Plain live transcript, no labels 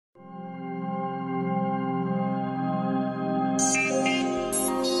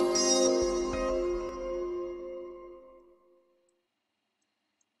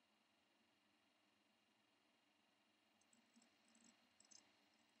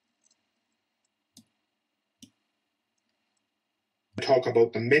Talk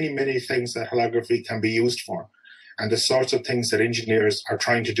about the many things that holography can be used for, and the sorts of things that engineers are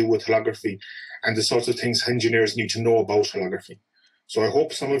trying to do with holography, and the sorts of things engineers need to know about holography. So I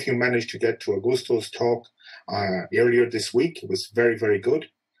hope some of you managed to get to Augusto's talk earlier this week. It was very good.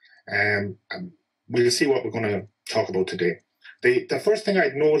 And we'll see what we're going to talk about today. The first thing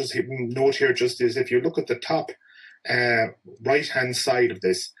I'd note here just is, if you look at the top right-hand side of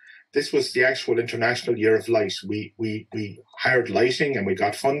this, this was the actual International Year of Light. We hired lighting and we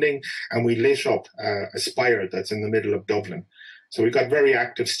got funding and we lit up a spire that's in the middle of Dublin. So we've got very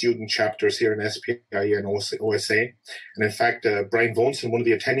active student chapters here in SPI and OSA. And in fact, Brian Vonson, one of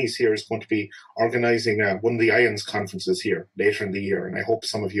the attendees here, is going to be organizing one of the IONS conferences here later in the year. And I hope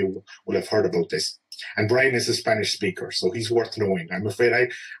some of you will have heard about this. And Brian is a Spanish speaker, so he's worth knowing. I'm afraid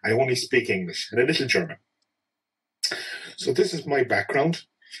I only speak English and a little German. So this is my background.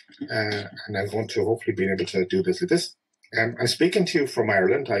 And I'm going to hopefully be able to do this with this. I'm speaking to you from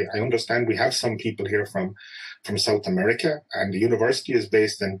Ireland. I understand we have some people here from South America, and the university is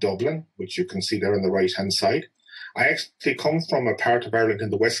based in Dublin, which you can see there on the right-hand side. I actually come from a part of Ireland in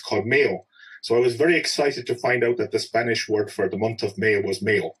the west called Mayo. So I was very excited to find out that the Spanish word for the month of May was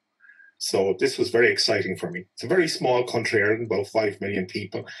Mayo. So this was very exciting for me. It's a very small country, Ireland, about 5 million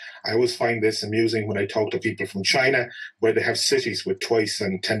people. I always find this amusing when I talk to people from China, where they have cities with twice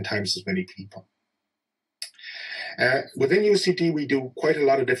and 10 times as many people. Within UCD, we do quite a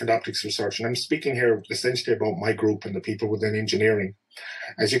lot of different optics research, and I'm speaking here essentially about my group and the people within engineering.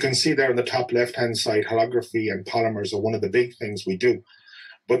 As you can see there on the top left-hand side, holography and polymers are one of the big things we do.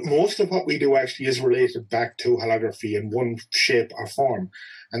 But most of what we do actually is related back to holography in one shape or form.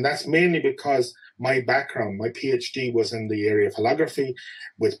 And that's mainly because my background, my PhD was in the area of holography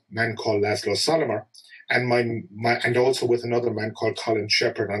with a man called Laszlo Solimer, and also with another man called Colin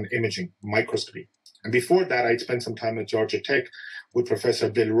Shepherd on imaging, microscopy. And before that, I'd spent some time at Georgia Tech with Professor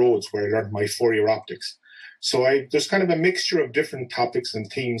Bill Rhodes, where I learned my Fourier optics. So there's kind of a mixture of different topics and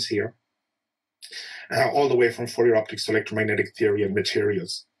themes here, all the way from Fourier optics to electromagnetic theory and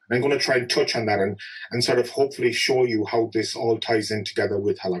materials. And I'm going to try and touch on that and sort of hopefully show you how this all ties in together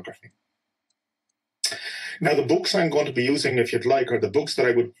with holography. Now, the books I'm going to be using, if you'd like, are the books that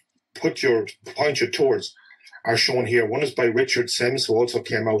I would point you towards, are shown here. One is by Richard Sims, who also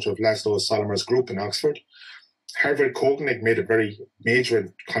came out of Laszlo Solimer's group in Oxford. Harvard Koenig made a very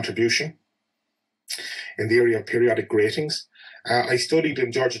major contribution in the area of periodic gratings. I studied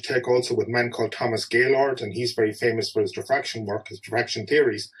in Georgia Tech also with a man called Thomas Gaylord, and he's very famous for his diffraction work, his diffraction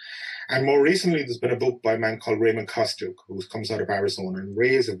theories. And more recently, there's been a book by a man called Raymond Kostuk, who comes out of Arizona. And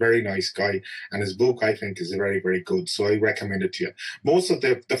Ray is a very nice guy, and his book, I think, is very good. So I recommend it to you. Most of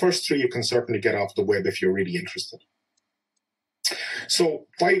the first three you can certainly get off the web if you're really interested. So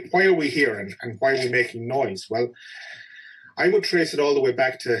why are we here, and why are we making noise? Well, I would trace it all the way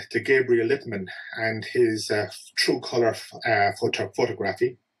back to Gabriel Lippmann and his true color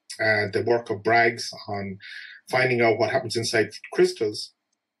photography, the work of Bragg's on finding out what happens inside crystals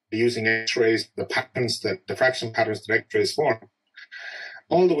using X-rays, the patterns, the diffraction patterns that X-rays form,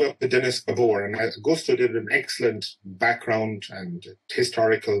 all the way up to Dennis Gabor. And Augusto did an excellent background and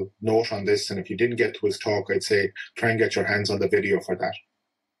historical note on this. And if you didn't get to his talk, I'd say try and get your hands on the video for that.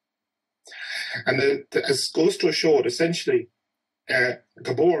 And as Augusto showed, essentially,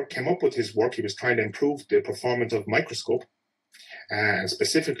 Gabor came up with his work. He was trying to improve the performance of microscope,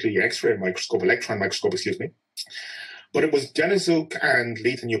 specifically X-ray microscope, electron microscope, excuse me. But it was Denisyuk and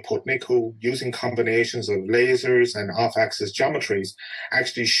Leith and Uputnik who, using combinations of lasers and off-axis geometries,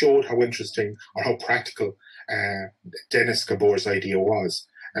 actually showed how interesting or how practical Dennis Gabor's idea was.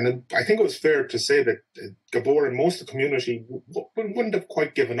 And I think it was fair to say that Gabor and most of the community wouldn't have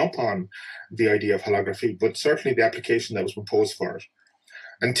quite given up on the idea of holography, but certainly the application that was proposed for it.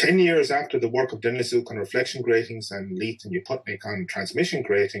 And 10 years after the work of Denisyuk on reflection gratings and Leith and Uputnik on transmission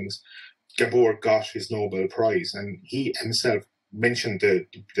gratings, Gabor got his Nobel Prize, and he himself mentioned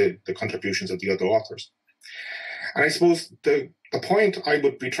the contributions of the other authors. And I suppose the point I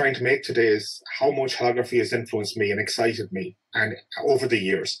would be trying to make today is how much holography has influenced me and excited me and over the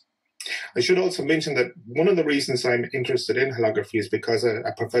years. I should also mention that one of the reasons I'm interested in holography is because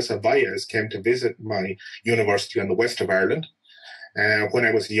a Professor Baez came to visit my university on the west of Ireland when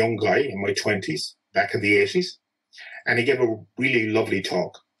I was a young guy in my 20s, back in the 80s, and he gave a really lovely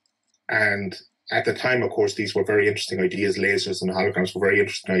talk. And at the time, of course, these were very interesting ideas. Lasers and holograms were very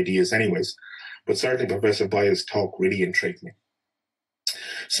interesting ideas anyways. but certainly Professor Boyle's talk really intrigued me.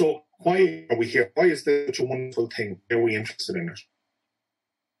 So why are we here? Why is this such a wonderful thing? Why are we interested in it?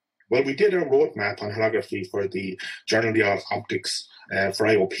 Well, we did a roadmap on holography for the Journal of Optics for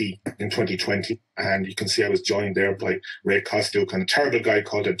IOP in 2020. And you can see I was joined there by Ray Kostuk and a terrible guy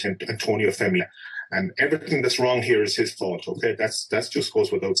called Antonio Femia. And everything that's wrong here is his fault, okay? That's just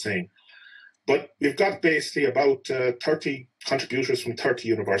goes without saying. But we've got basically about 30 contributors from 30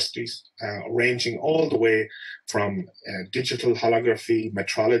 universities, ranging all the way from digital holography,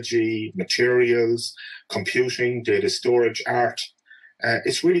 metrology, materials, computing, data storage, art.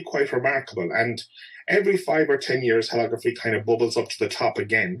 It's really quite remarkable. And every 5 or 10 years, holography kind of bubbles up to the top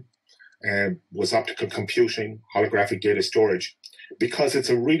again, was optical computing, holographic data storage, because it's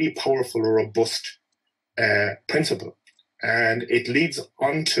a really powerful, robust principle. And it leads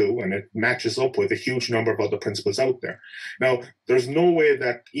onto, and it matches up with a huge number of other principles out there. Now, there's no way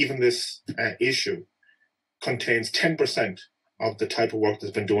that even this issue contains 10% of the type of work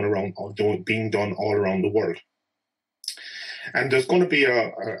that's been being done all around the world. And there's going to be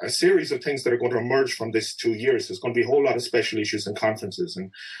a series of things that are going to emerge from this 2 years. There's going to be a whole lot of special issues and conferences.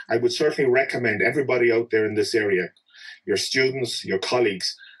 And I would certainly recommend everybody out there in this area, your students, your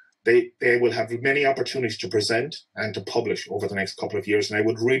colleagues, they will have many opportunities to present and to publish over the next couple of years. And I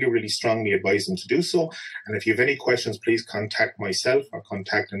would really, really strongly advise them to do so. And if you have any questions, please contact myself or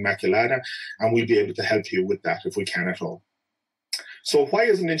contact Immaculata, and we'll be able to help you with that if we can at all. So why,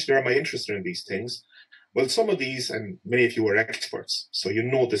 as an engineer, am I interested in these things? Well, some of these, and many of you are experts, so you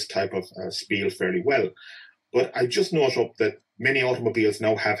know this type of spiel fairly well. But I just note up that many automobiles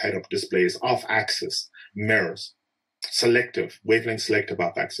now have head-up displays, off-axis mirrors, wavelength selective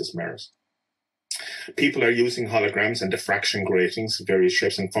off-axis mirrors. People are using holograms and diffraction gratings, various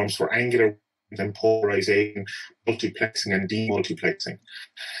shapes and forms for angular and polarization, multiplexing and demultiplexing.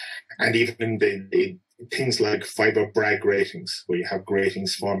 And even in the things like fiber Bragg gratings, where you have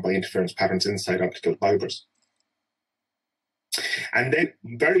gratings formed by interference patterns inside optical fibers. And then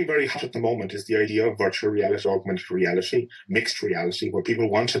very, very hot at the moment is the idea of virtual reality, augmented reality, mixed reality, where people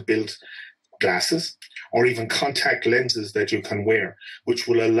want to build glasses or even contact lenses that you can wear, which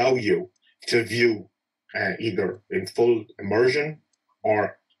will allow you to view either in full immersion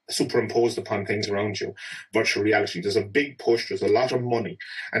or superimposed upon things around you, virtual reality. There's a big push, there's a lot of money,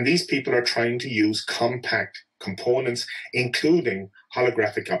 and these people are trying to use compact components, including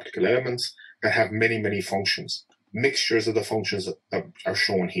holographic optical elements that have many, many functions, mixtures of the functions that are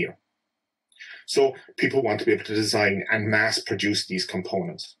shown here. So people want to be able to design and mass produce these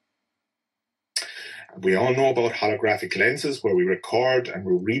components. We all know about holographic lenses, where we record and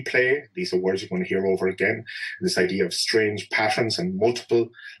we replay. These are words you're going to hear over again. This idea of strange patterns and multiple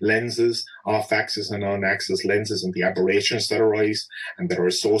lenses, off-axis and on-axis lenses, and the aberrations that arise and that are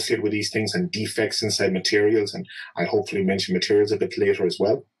associated with these things, and defects inside materials. And I'll hopefully mention materials a bit later as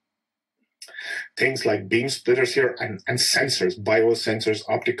well. Things like beam splitters here and sensors, biosensors,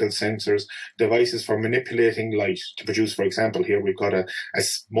 optical sensors, devices for manipulating light to produce, for example, here we've got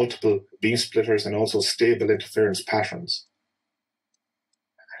multiple beam splitters and also stable interference patterns.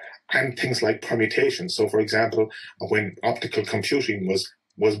 And things like permutations. So, for example, when optical computing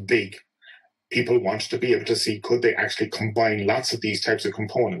was big, people wanted to be able to see, could they actually combine lots of these types of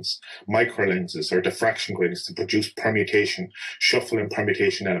components, microlenses or diffraction gratings, to produce permutation, shuffle and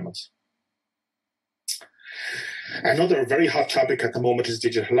permutation elements. Another very hot topic at the moment is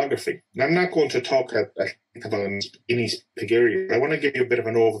digital holography. Now, I'm not going to talk about any specific area, but I want to give you a bit of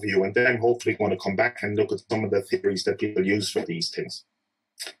an overview, and then I'm hopefully going to come back and look at some of the theories that people use for these things.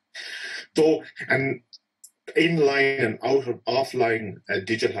 So, an inline and offline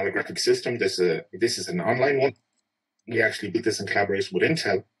digital holographic system, this is an online one. We actually did this in collaboration with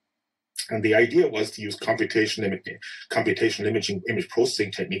Intel. And the idea was to use computational imaging, image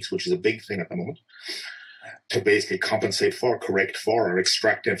processing techniques, which is a big thing at the moment, to basically compensate for, correct for, or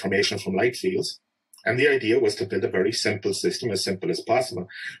extract information from light fields. And the idea was to build a very simple system, as simple as possible,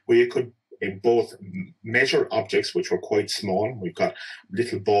 where you could both measure objects which were quite small. We've got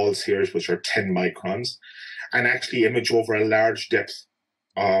little balls here which are 10 microns, and actually image over a large depth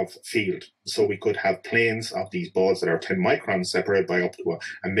of field. So we could have planes of these balls that are 10 microns separated by up to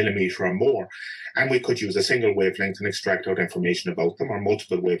a millimeter or more. And we could use a single wavelength and extract out information about them, or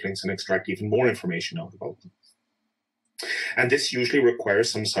multiple wavelengths and extract even more information out about them. And this usually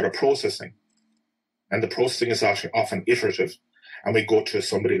requires some sort of processing. And the processing is often iterative. And we go to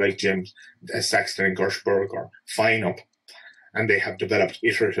somebody like Jim Saxton and Gershberg or FineUp, and they have developed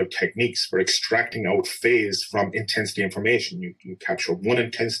iterative techniques for extracting out phase from intensity information. You capture one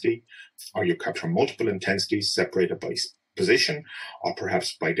intensity, or you capture multiple intensities separated by position or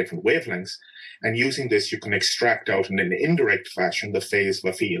perhaps by different wavelengths. And using this, you can extract out in an indirect fashion the phase of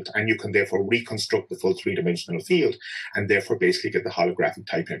a field, and you can therefore reconstruct the full three-dimensional field and therefore basically get the holographic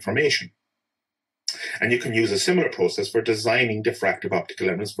type information. And you can use a similar process for designing diffractive optical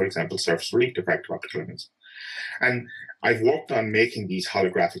elements, for example, surface relief diffractive optical elements. And I've worked on making these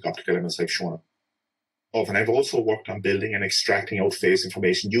holographic optical elements I've shown of, and I've also worked on building and extracting out phase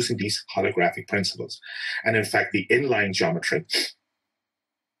information using these holographic principles. And in fact, the inline geometry,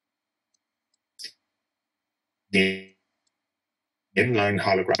 the inline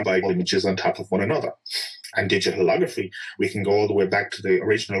hologram by images on top of one another. And digital holography, we can go all the way back to the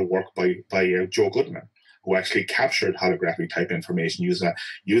original work by Joe Goodman, who actually captured holographic type information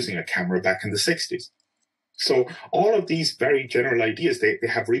using a camera back in the 60s. So all of these very general ideas, they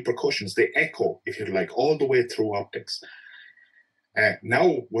have repercussions. They echo, if you like, all the way through optics.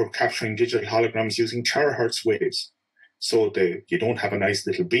 Now we're capturing digital holograms using terahertz waves. So you don't have a nice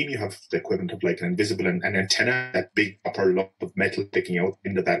little beam, you have the equivalent of like an invisible an antenna, that big upper lump of metal sticking out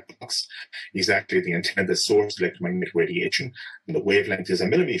into that box. Exactly the antenna that sources electromagnetic radiation, and the wavelength is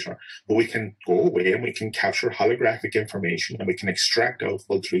 1 millimeter. But we can go away and we can capture holographic information, and we can extract out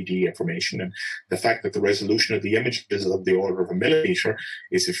full 3D information. And the fact that the resolution of the image is of the order of 1 millimeter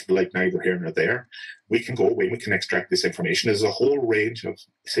is, if you like, neither here nor there. We can go away and we can extract this information. There's a whole range of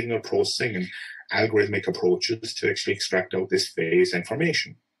signal processing and algorithmic approaches to actually extract out this phase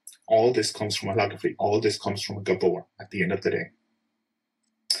information. All this comes from holography. All this comes from Gabor at the end of the day.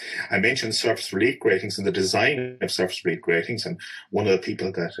 I mentioned surface relief gratings and the design of surface relief gratings, and one of the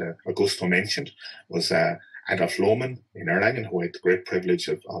people that Augusto mentioned was Adolf Lohmann in Erlangen, who I had the great privilege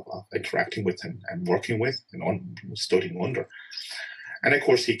of interacting with and working with and studying under. And of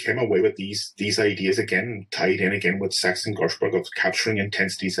course, he came away with these ideas again, tied in again with Sachs and Gershberg, of capturing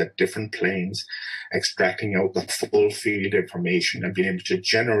intensities at different planes, extracting out the full field information, and being able to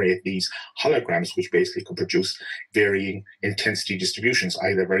generate these holograms, which basically could produce varying intensity distributions,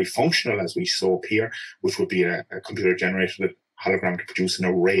 either very functional, as we saw up here, which would be a computer-generated hologram to produce an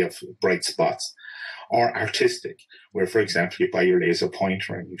array of bright spots, or artistic, where, for example, you buy your laser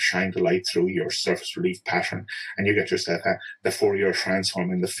pointer and you shine the light through your surface relief pattern, and you get yourself the Fourier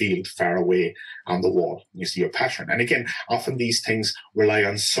transform in the field far away on the wall. You see your pattern. And again, often these things rely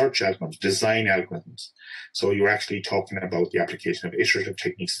on search algorithms, design algorithms. So you're actually talking about the application of iterative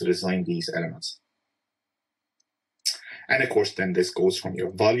techniques to design these elements. And of course, then this goes from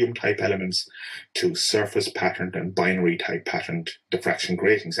your volume type elements to surface patterned and binary type patterned diffraction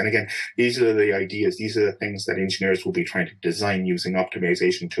gratings. And again, these are the ideas, these are the things that engineers will be trying to design using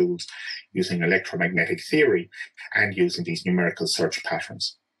optimization tools, using electromagnetic theory, and using these numerical search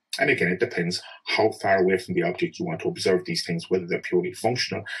patterns. And again, it depends how far away from the object you want to observe these things, whether they're purely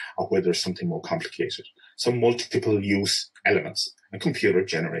functional or whether there's something more complicated. Some multiple use elements and computer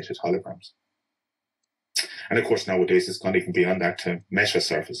generated holograms. And of course, nowadays, it's gone even beyond that to meta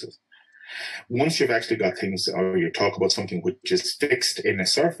surfaces. Once you've actually got things, or you talk about something which is fixed in a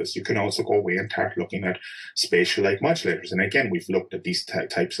surface, you can also go away and start looking at spatial light modulators. And again, we've looked at these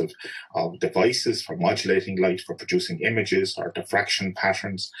types of devices for modulating light, for producing images or diffraction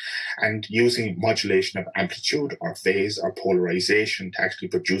patterns, and using modulation of amplitude or phase or polarization to actually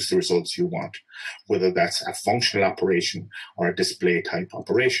produce the results you want, whether that's a functional operation or a display type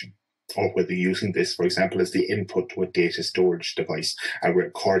operation, or whether you're using this, for example, as the input to a data storage device, a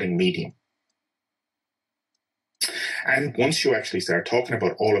recording medium. And once you actually start talking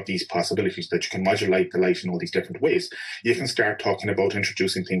about all of these possibilities that you can modulate the light in all these different ways, you can start talking about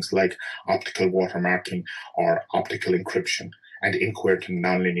introducing things like optical watermarking or optical encryption and incoherent and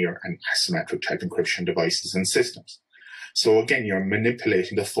nonlinear and asymmetric type encryption devices and systems. So again, you're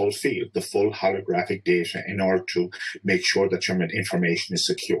manipulating the full field, the full holographic data in order to make sure that your information is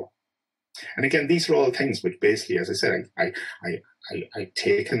secure. And again, these are all things which basically, as I said, I've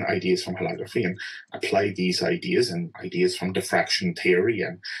taken ideas from holography and applied these ideas and ideas from diffraction theory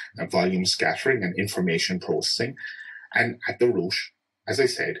and volume scattering and information processing. And at the root, as I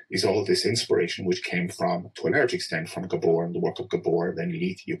said, is all this inspiration which came from, to a large extent, from Gabor and the work of Gabor, then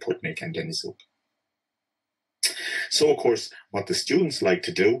Leith, Uputnik, and Dennis Gabor. So, of course, what the students like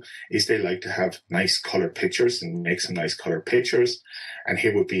to do is they like to have nice color pictures and make some nice color pictures. And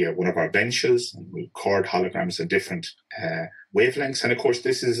here would be one of our benches, and we record holograms in different wavelengths. And of course,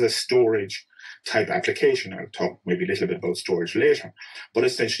 this is a storage type application. I'll talk maybe a little bit about storage later, but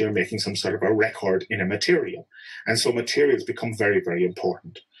essentially you're making some sort of a record in a material. And so materials become very, very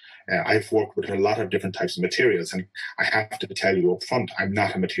important. I've worked with a lot of different types of materials, and I have to tell you up front, I'm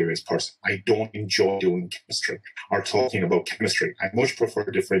not a materials person. I don't enjoy doing chemistry or talking about chemistry. I much prefer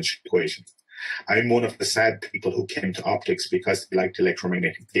differential equations. I'm one of the sad people who came to optics because they liked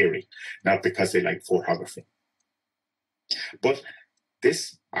electromagnetic theory, not because they liked photography. But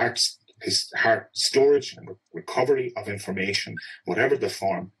this storage and recovery of information, whatever the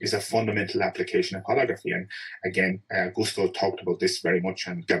form, is a fundamental application of holography. And again, Gusto talked about this very much,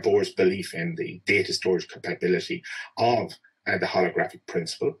 and Gabor's belief in the data storage capability of the holographic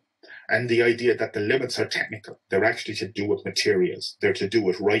principle, and the idea that the limits are technical. They're actually to do with materials. They're to do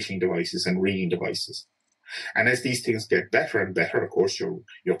with writing devices and reading devices. And as these things get better and better, of course,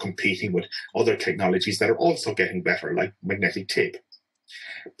 you're competing with other technologies that are also getting better, like magnetic tape.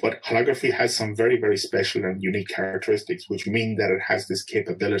 But holography has some very, very special and unique characteristics, which mean that it has this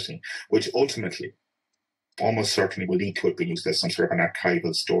capability, which ultimately, almost certainly, will lead to it being used as some sort of an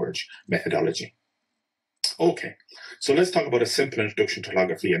archival storage methodology. Okay, so let's talk about a simple introduction to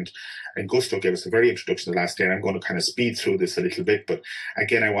holography. And Gusto gave us a very introduction the last day, and I'm going to kind of speed through this a little bit. But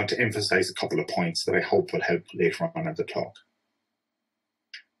again, I want to emphasize a couple of points that I hope will help later on in the talk.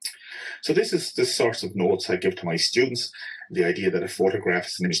 So this is the sorts of notes I give to my students. The idea that a photograph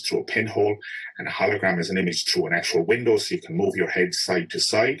is an image through a pinhole, and a hologram is an image through an actual window, so you can move your head side to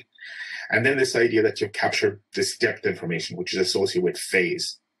side. And then this idea that you've captured this depth information, which is associated with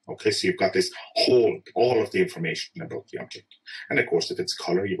phase. Okay, so you've got this whole, all of the information about the object. And of course, if it's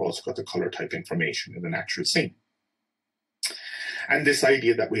color, you've also got the color type information in the natural scene. And this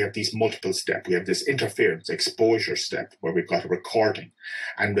idea that we have these multiple steps, we have this interference, exposure step, where we've got a recording.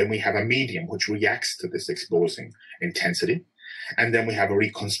 And then we have a medium which reacts to this exposing intensity. And then we have a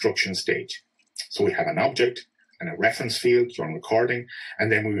reconstruction stage. So we have an object and a reference field during recording,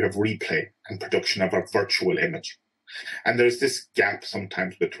 and then we have replay and production of a virtual image. And there's this gap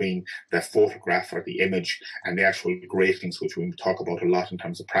sometimes between the photograph or the image and the actual gratings, which we talk about a lot in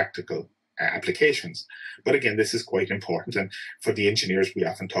terms of practical applications. But again, this is quite important. And for the engineers, we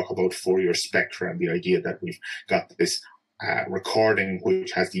often talk about Fourier spectra and the idea that we've got this recording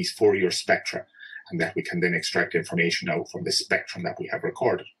which has these Fourier spectra, and that we can then extract information out from the spectrum that we have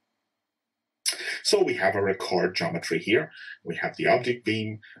recorded. So we have a record geometry here. We have the object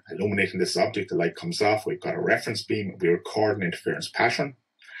beam illuminating this object. The light comes off. We've got a reference beam. We record an interference pattern.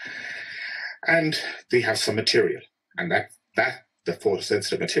 And they have some material. And that the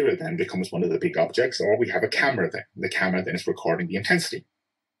photosensitive material then becomes one of the big objects. Or we have a camera then. The camera then is recording the intensity.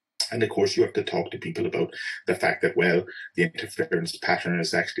 And of course, you have to talk to people about the fact that, well, the interference pattern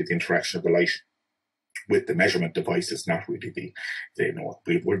is actually the interaction of the light with the measurement device. Is not really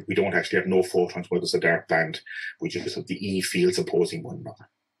we don't actually have no photons where there's a dark band. We just have the E fields opposing one another.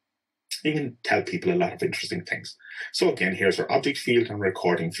 You can tell people a lot of interesting things. So again, here's our object field and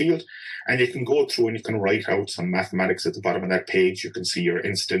recording field. And you can go through and you can write out some mathematics at the bottom of that page. You can see your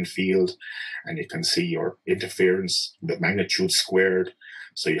incident field, and you can see your interference, the magnitude squared.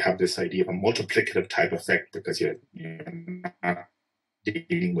 So you have this idea of a multiplicative type effect because you're not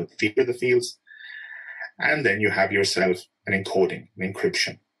dealing with the fields. And then you have yourself an encoding, an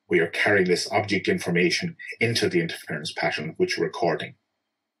encryption, where you're carrying this object information into the interference pattern, which you're recording.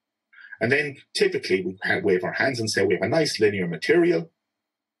 And then typically we wave our hands and say we have a nice linear material.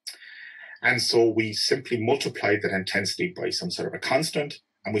 And so we simply multiply that intensity by some sort of a constant.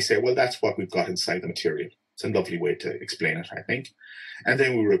 And we say, well, that's what we've got inside the material. It's a lovely way to explain it, I think. And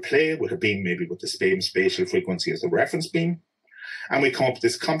then we replay with a beam, maybe with the same spatial frequency as the reference beam. And we come up with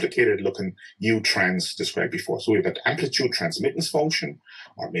this complicated looking U-trans described before. So we have an amplitude transmittance function,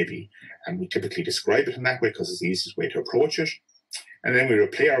 or maybe, and we typically describe it in that way because it's the easiest way to approach it. And then we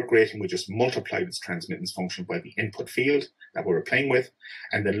replay our grating. We just multiply this transmittance function by the input field that we were playing with.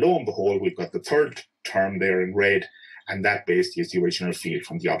 And then lo and behold, we've got the third term there in red, and that basically is the original field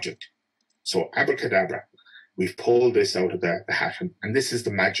from the object. So abracadabra, we've pulled this out of the hat, and this is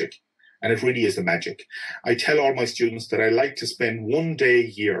the magic. And it really is the magic. I tell all my students that I like to spend one day a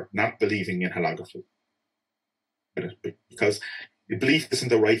year not believing in holography. Because belief isn't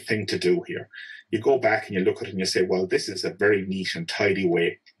the right thing to do here. You go back and you look at it and you say, well, this is a very neat and tidy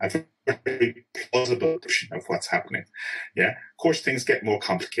way, a very plausible version of what's happening. Yeah. Of course, things get more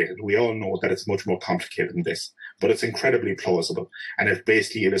complicated. We all know that it's much more complicated than this, but it's incredibly plausible. And it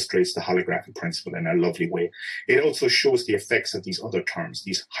basically illustrates the holographic principle in a lovely way. It also shows the effects of these other terms,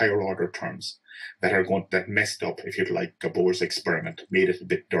 these higher order terms that messed up, if you'd like, Gabor's experiment, made it a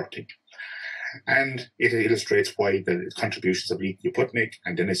bit dirty. And it illustrates why the contributions of Liputnik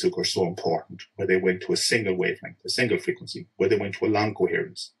and Denisuk are so important, where they went to a single wavelength, a single frequency, where they went to a long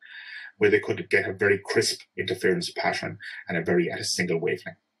coherence, where they could get a very crisp interference pattern and at a single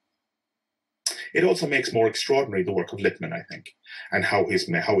wavelength. It also makes more extraordinary the work of Littmann, I think, and how his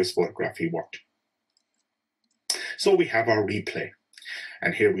photography worked. So we have our replay.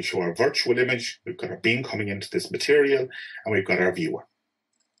 And here we show our virtual image. We've got our beam coming into this material, and we've got our viewer.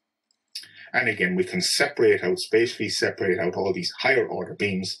 And again, we can spatially separate out all these higher order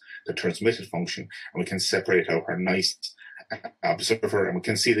beams, the transmitted function, and we can separate out our nice observer, and we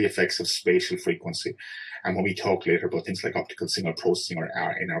can see the effects of spatial frequency. And when we talk later about things like optical signal processing or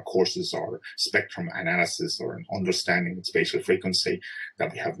in our courses, or spectrum analysis, or an understanding of spatial frequency,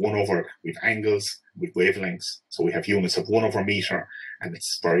 that we have we've angles, with wavelengths. So we have units of 1/meter, and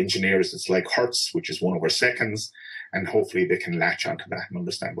it's, for engineers, it's like hertz, which is 1/seconds, and hopefully they can latch onto that and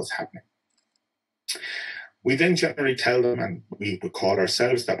understand what's happening. We then generally tell them, and we record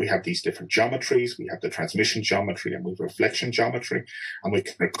ourselves, that we have these different geometries. We have the transmission geometry and we have reflection geometry, and we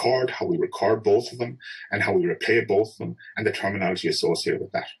can record how we record both of them and how we replay both of them and the terminology associated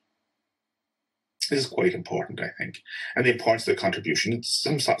with that. This is quite important, I think. And the importance of the contribution, it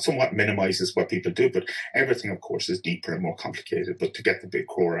somewhat minimizes what people do, but everything, of course, is deeper and more complicated. But to get the big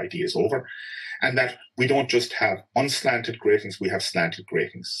core ideas over, and that we don't just have unslanted gratings, we have slanted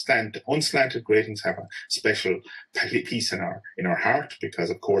gratings. Unslanted gratings have a special piece in our heart, because,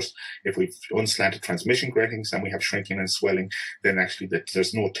 of course, if we've unslanted transmission gratings and we have shrinking and swelling, then actually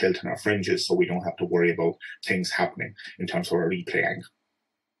there's no tilt in our fringes, so we don't have to worry about things happening in terms of our replay angle.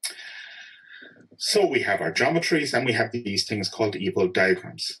 So we have our geometries, and we have these things called Ebel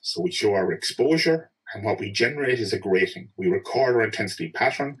diagrams. So we show our exposure, and what we generate is a grating. We record our intensity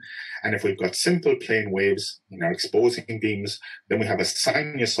pattern, and if we've got simple plane waves in our exposing beams, then we have a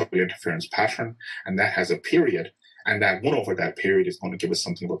sinusoidal interference pattern, and that has a period, and that 1/that period is going to give us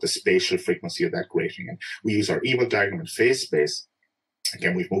something about the spatial frequency of that grating. And we use our Ebel diagram in phase space.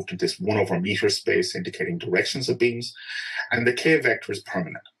 Again, we've moved to this 1/meter space indicating directions of beams, and the K vector is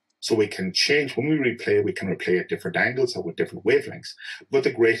permanent. So we can change, when we replay, we can replay at different angles or with different wavelengths, but the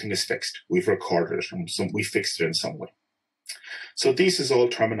grating is fixed. We've recorded it, and we fixed it in some way. So this is all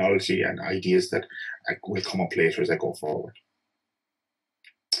terminology and ideas that will come up later as I go forward.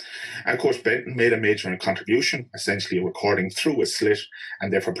 And of course, Benton made a major contribution, essentially recording through a slit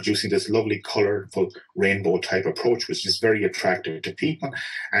and therefore producing this lovely colorful rainbow type approach, which is very attractive to people,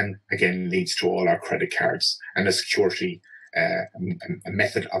 and again leads to all our credit cards and a security a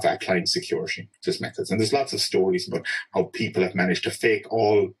method of applying security. There's methods, and there's lots of stories about how people have managed to fake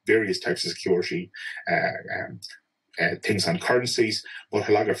all various types of security things on currencies, but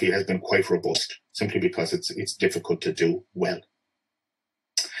holography has been quite robust simply because it's difficult to do well.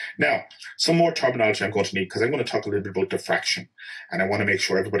 Now, some more terminology I'm going to need, because I'm going to talk a little bit about diffraction, and I want to make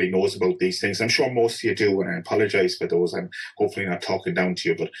sure everybody knows about these things. I'm sure most of you do, and I apologize for those. I'm hopefully not talking down to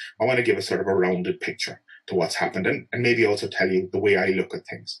you, but I want to give a sort of a rounded picture to what's happened, and maybe also tell you the way I look at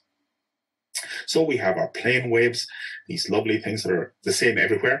things. So we have our plane waves, these lovely things that are the same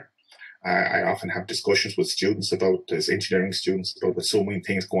everywhere. I often have discussions with students as engineering students, about assuming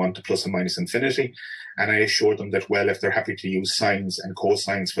things go on to plus and minus infinity. And I assure them that, well, if they're happy to use sines and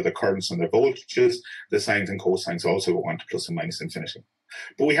cosines for the currents and their voltages, the sines and cosines also go on to plus and minus infinity.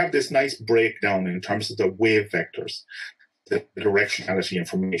 But we have this nice breakdown in terms of the wave vectors, the directionality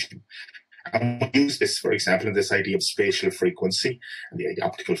information. And we use this, for example, in this idea of spatial frequency and the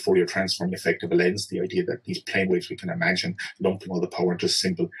optical Fourier transform effect of a lens, the idea that these plane waves, we can imagine lumping all the power into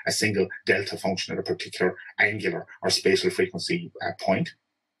a single delta function at a particular angular or spatial frequency point.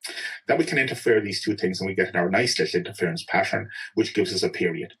 Then we can interfere these two things, and we get our nice little interference pattern, which gives us a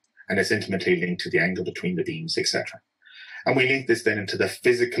period, and it's intimately linked to the angle between the beams, etc. And we link this then into the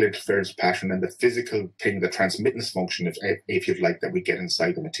physical interference pattern and the physical thing, the transmittance function, if you'd like, that we get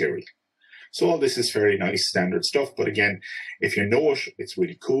inside the material. So all this is very nice standard stuff, but again, if you know it, it's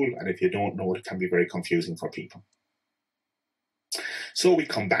really cool, and if you don't know it, it can be very confusing for people. So we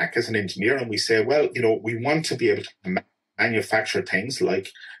come back as an engineer and we say, well, we want to be able to manufacture things like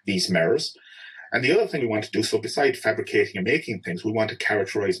these mirrors. And the other thing we want to do, so besides fabricating and making things, we want to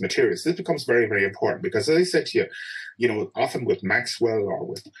characterize materials. This becomes very, very important because, as I said to you, often with Maxwell or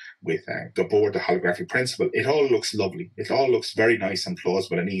with Gabor, the holographic principle, it all looks lovely. It all looks very nice and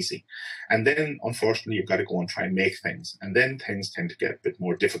plausible and easy. And then, unfortunately, you've got to go and try and make things. And then things tend to get a bit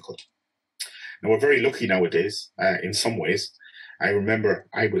more difficult. Now, we're very lucky nowadays in some ways. I remember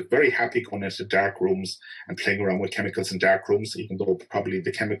I was very happy going into dark rooms and playing around with chemicals in dark rooms, even though probably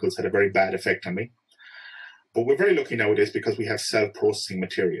the chemicals had a very bad effect on me. But we're very lucky nowadays because we have self-processing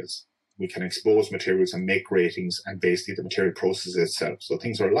materials. We can expose materials and make gratings, and basically the material processes itself. So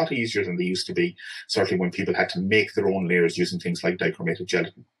things are a lot easier than they used to be, certainly when people had to make their own layers using things like dichromated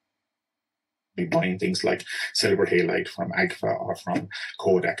gelatin. We buying things like silver halide from Agfa or from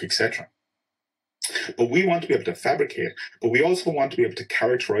Kodak, etc. But we want to be able to fabricate, but we also want to be able to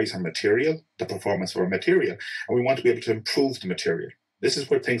characterize our material, the performance of our material, and we want to be able to improve the material. This is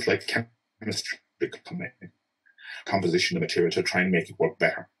where things like chemistry come in, composition of material to try and make it work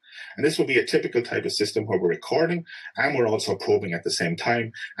better. And this will be a typical type of system where we're recording and we're also probing at the same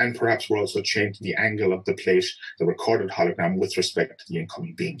time, and perhaps we're also changing the angle of the plate, the recorded hologram, with respect to the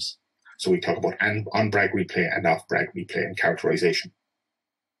incoming beams. So we talk about on-Bragg replay and off-Bragg replay and characterization.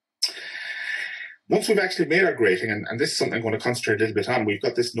 Once we've actually made our grating, and this is something I'm going to concentrate a little bit on, we've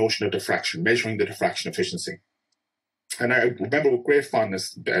got this notion of diffraction, measuring the diffraction efficiency. And I remember with great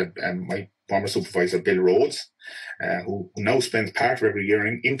fondness my former supervisor, Bill Rhodes, who now spends part of every year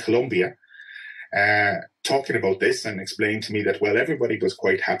in Colombia, talking about this and explaining to me that, well, everybody was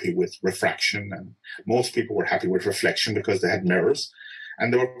quite happy with refraction, and most people were happy with reflection because they had mirrors,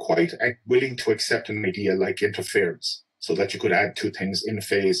 and they were quite willing to accept an idea like interference, so that you could add two things in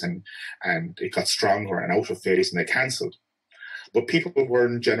phase and it got stronger, and out of phase and they cancelled. But people were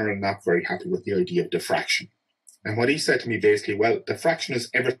in general not very happy with the idea of diffraction. And what he said to me basically, well, diffraction is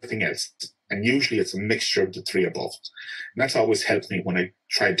everything else, and usually it's a mixture of the three above. And that's always helped me when I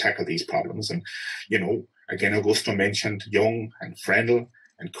try to tackle these problems. And, you know, again, Augusto mentioned Young and Fresnel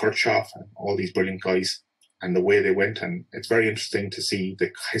and Kirchhoff and all these brilliant guys and the way they went. And it's very interesting to see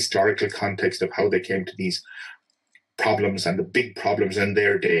the historical context of how they came to these problems and the big problems in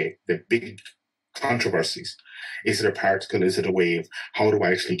their day, the big controversies. Is it a particle? Is it a wave? How do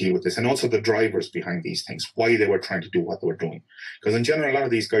I actually deal with this? And also the drivers behind these things, why they were trying to do what they were doing. Because in general, a lot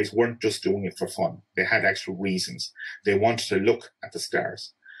of these guys weren't just doing it for fun. They had actual reasons. They wanted to look at the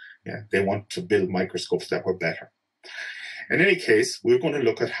stars. Yeah, they wanted to build microscopes that were better. In any case, we're going to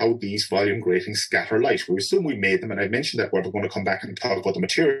look at how these volume gratings scatter light. We assume we made them, and I mentioned that we're going to come back and talk about the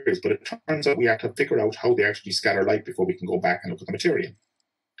materials, but it turns out we have to figure out how they actually scatter light before we can go back and look at the material.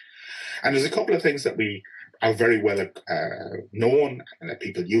 And there's a couple of things that we are very well known and that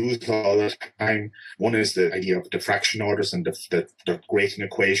people use all the time. One is the idea of diffraction orders and the grating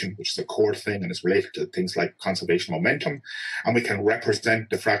equation, which is a core thing and is related to things like conservation momentum. And we can represent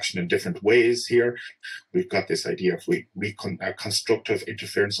diffraction in different ways here. We've got this idea of constructive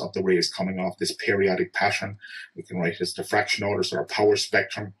interference of the rays coming off this periodic pattern. We can write it as diffraction orders or a power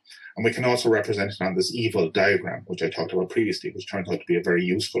spectrum. And we can also represent it on this evil diagram, which I talked about previously, which turns out to be a very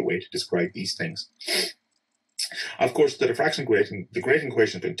useful way to describe these things. Of course, the diffraction grating, the grating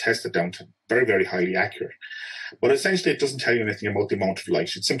equation has been tested down to very, very highly accurate. But essentially, it doesn't tell you anything about the amount of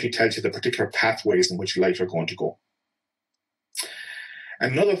light. It simply tells you the particular pathways in which light are going to go.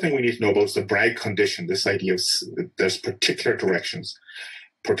 Another thing we need to know about is the Bragg condition, this idea of there's particular directions,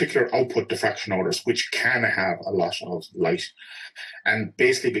 particular output diffraction orders, which can have a lot of light. And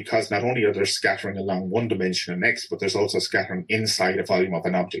basically because not only are there scattering along one dimension and X, but there's also scattering inside a volume of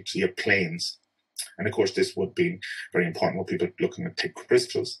an object. So you have planes. And of course, this would be very important when people are looking at thick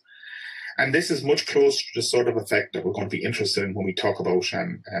crystals. And this is much closer to the sort of effect that we're going to be interested in when we talk about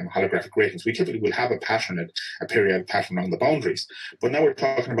holographic gratings. We typically will have a pattern, a periodic pattern on the boundaries. But now we're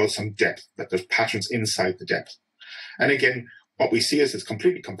talking about some depth, that there's patterns inside the depth. And again, what we see is it's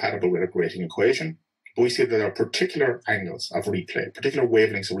completely compatible with a grating equation. But we see that there are particular angles of replay, particular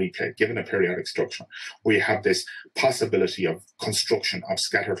wavelengths of replay, given a periodic structure, where you have this possibility of construction of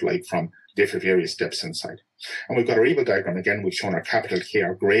scattered light from different various depths inside. And we've got our evil diagram again. We've shown our capital K,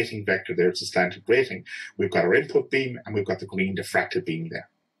 our grating vector there. It's a slanted grating. We've got our input beam, and we've got the green diffracted beam there.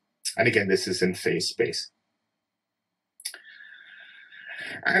 And again, this is in phase space.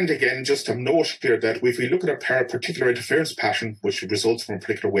 And again, just to note here that if we look at a particular interference pattern, which results from a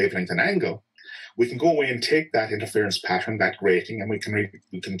particular wavelength and angle, we can go away and take that interference pattern, that grating, and we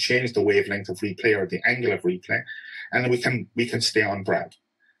can change the wavelength of replay or the angle of replay, and we can stay on Bragg.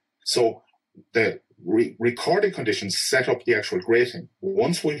 So the recording conditions set up the actual grating.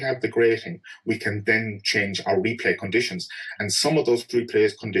 Once we have the grating, we can then change our replay conditions. And some of those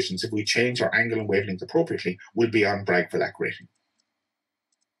replay conditions, if we change our angle and wavelength appropriately, will be on Bragg for that grating.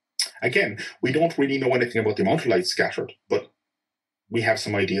 Again, we don't really know anything about the amount of light scattered, but we have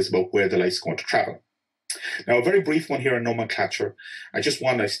some ideas about where the light's going to travel. Now, a very brief one here on nomenclature. I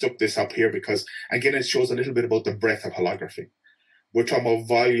stuck this up here because, again, it shows a little bit about the breadth of holography. We're talking about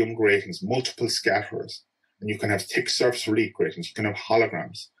volume gratings, multiple scatterers, and you can have thick surface relief gratings. You can have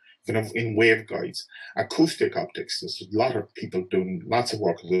holograms. You can have in waveguides, acoustic optics. There's a lot of people doing lots of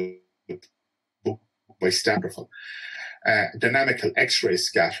work with by Stanford. Dynamical X-ray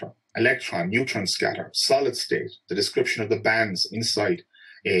scatter, electron, neutron scatter, solid state. The description of the bands inside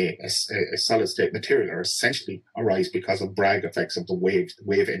a solid state material are essentially arise because of Bragg effects of the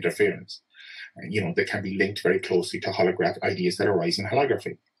wave interference. They can be linked very closely to holographic ideas that arise in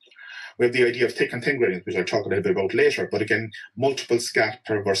holography. We have the idea of thick and thin gratings, which I'll talk a little bit about later, but again, multiple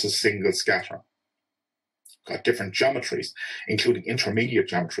scatter versus single scatter. got different geometries, including intermediate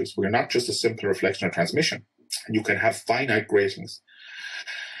geometries, where you're not just a simple reflection or transmission. And you can have finite gratings.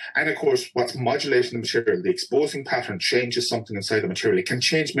 And of course, what's modulating the material, the exposing pattern changes something inside the material. It can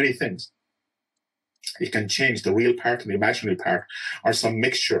change many things. It can change the real part and the imaginary part, or some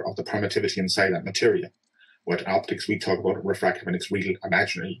mixture of the permittivity inside that material. What optics we talk about, refractive and its real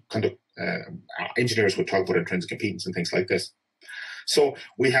imaginary engineers would talk about intrinsic impedance and things like this. So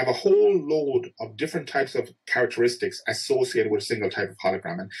we have a whole load of different types of characteristics associated with a single type of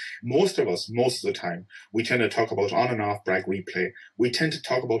hologram. And most of us, most of the time, we tend to talk about on and off Bragg replay. We tend to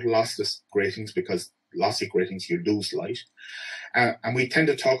talk about lossless gratings because lossy gratings, you lose light. And we tend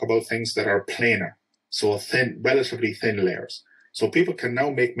to talk about things that are planar, so thin, relatively thin layers. So people can now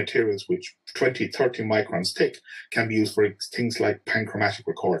make materials which 20, 30 microns thick can be used for things like panchromatic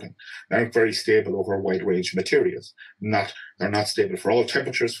recording. They're very stable over a wide range of materials. They're not stable for all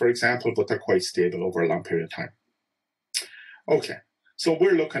temperatures, for example, but they're quite stable over a long period of time. Okay, so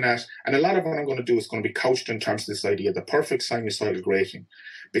we're looking at, and a lot of what I'm going to do is going to be couched in terms of this idea of the perfect sinusoidal grating,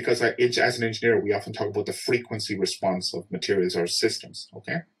 because as an engineer, we often talk about the frequency response of materials or systems,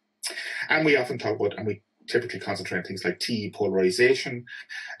 okay? And we often talk about, and we typically concentrate on things like TE polarization,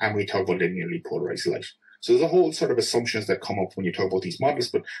 and we talk about linearly polarized light. So there's a whole sort of assumptions that come up when you talk about these models,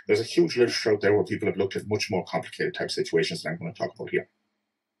 but there's a huge literature out there where people have looked at much more complicated type situations than I'm going to talk about here.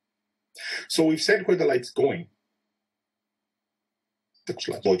 So we've said where the light's going. The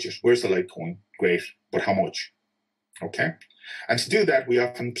budget. Where's the light going? Great, but how much? Okay. And to do that, we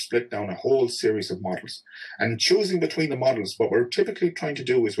often split down a whole series of models. And choosing between the models, what we're typically trying to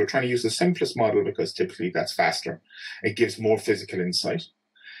do is we're trying to use the simplest model because typically that's faster. It gives more physical insight.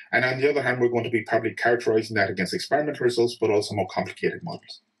 And on the other hand, we're going to be probably characterizing that against experimental results, but also more complicated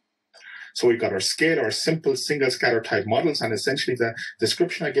models. So we've got our scale, our simple single scatter type models, and essentially the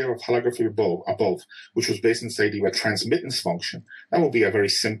description I gave of holography above, which was based on this idea of a transmittance function, that would be a very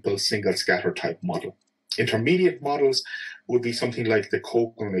simple single scatter type model. Intermediate models would be something like the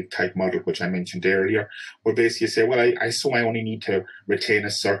commemorate type model, which I mentioned earlier, where basically you say, well, I only need to retain a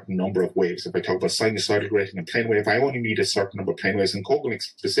certain number of waves. If I talk about sinusoidal grating and plane wave, I only need a certain number of plane waves, and Kogelnik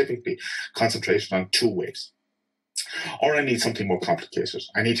specifically concentration on 2 waves. Or I need something more complicated.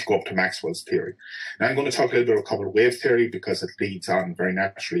 I need to go up to Maxwell's theory. Now I'm going to talk a little bit about coupled wave theory because it leads on very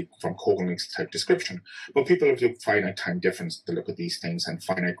naturally from Kogelnik's type description. But people have looked finite time difference to look at these things and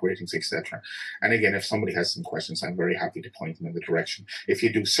finite gratings, etc. And again, if somebody has some questions, I'm very happy to point them in the direction. If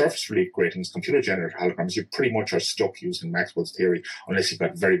you do surface relief gratings, computer generated holograms, you pretty much are stuck using Maxwell's theory unless you've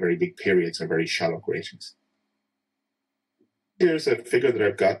got very, very big periods or very shallow gratings. Here's a figure that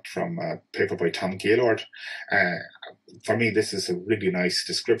I've got from a paper by Tom Gaylord. For me, this is a really nice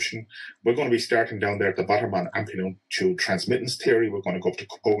description. We're going to be starting down there at the bottom on amplitude transmittance theory. We're going to go up to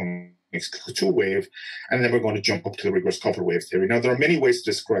Kogelnik's 2-wave, and then we're going to jump up to the rigorous coupled wave theory. Now, there are many ways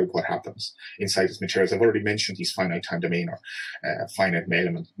to describe what happens inside these materials. I've already mentioned these finite time domain or finite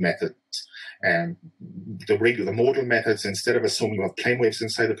element methods. The modal methods, instead of assuming you have plane waves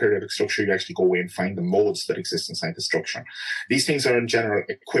inside the periodic structure, you actually go away and find the modes that exist inside the structure. These things are in general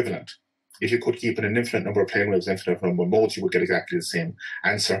equivalent. If you could keep an infinite number of plane waves, infinite number of modes, you would get exactly the same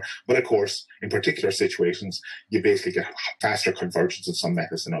answer. But of course, in particular situations, you basically get faster convergence in some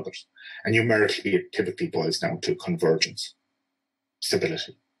methods than others. And numerically, it typically boils down to convergence,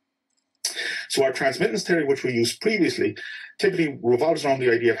 stability. So our transmittance theory, which we used previously, typically revolves around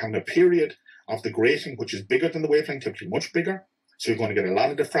the idea of having a period of the grating, which is bigger than the wavelength, typically much bigger. So you're going to get a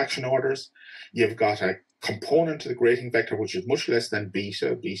lot of diffraction orders. You've got a component to the grating vector, which is much less than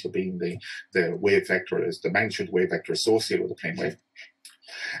beta, beta being the wave vector, is the magnitude wave vector associated with the plane wave.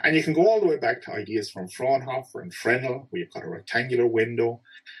 And you can go all the way back to ideas from Fraunhofer and Fresnel, where you've got a rectangular window.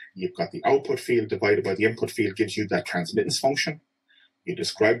 You've got the output field divided by the input field gives you that transmittance function. You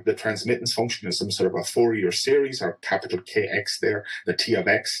describe the transmittance function as some sort of a Fourier series, or capital Kx there, the T of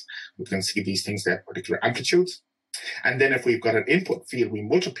x. We can see these things at particular amplitudes. And then if we've got an input field, we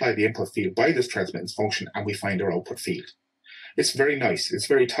multiply the input field by this transmittance function and we find our output field. It's very nice. It's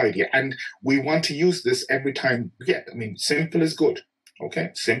very tidy. And we want to use this every time. Yeah, I mean, simple is good.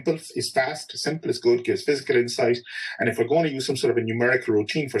 Okay, simple is fast, simple is good, gives physical insight. And if we're going to use some sort of a numerical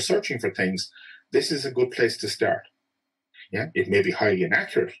routine for searching for things, this is a good place to start. Yeah, it may be highly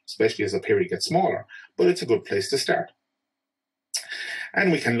inaccurate, especially as the period gets smaller, but it's a good place to start.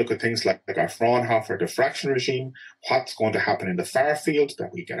 And we can look at things like our Fraunhofer diffraction regime, what's going to happen in the far field,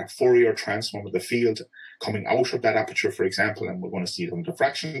 that we get a Fourier transform of the field coming out of that aperture, for example, and we're going to see some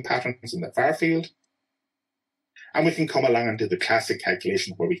diffraction patterns in the far field. And we can come along and do the classic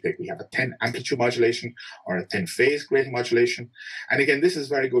calculation where we think we have a thin amplitude modulation or a thin phase grating modulation. And again, this is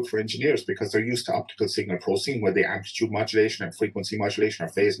very good for engineers because they're used to optical signal processing where the amplitude modulation and frequency modulation or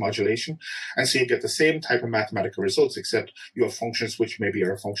phase modulation. And so you get the same type of mathematical results, except you have functions which maybe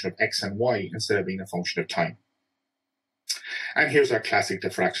are a function of x and y instead of being a function of time. And here's our classic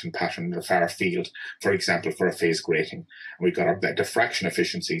diffraction pattern in the far field, for example, for a phase grating. And we've got our diffraction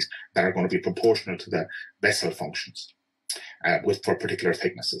efficiencies that are going to be proportional to the Bessel functions for particular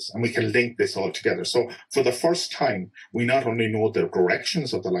thicknesses. And we can link this all together. So for the first time, we not only know the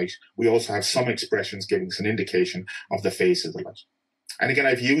directions of the light, we also have some expressions giving us an indication of the phase of the light. And again,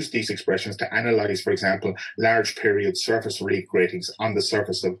 I've used these expressions to analyze, for example, large period surface relief gratings on the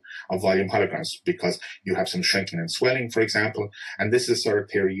surface of volume holograms, because you have some shrinking and swelling, for example. And this is the sort of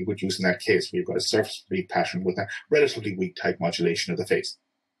theory you would use in that case, where you've got a surface relief pattern with a relatively weak type modulation of the phase.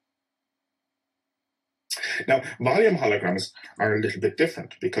 Now, volume holograms are a little bit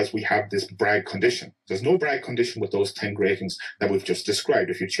different because we have this Bragg condition. There's no Bragg condition with those 10 gratings that we've just described.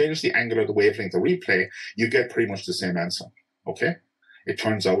 If you change the angle of the wavelength of replay, you get pretty much the same answer, okay? It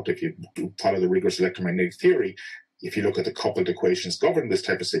turns out, if you follow the rigorous electromagnetic theory, if you look at the coupled equations governing this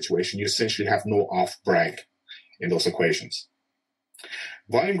type of situation, you essentially have no off-Bragg in those equations.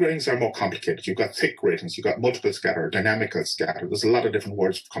 Volume gratings are more complicated. You've got thick gratings, you've got multiple scatter, dynamical scatter. There's a lot of different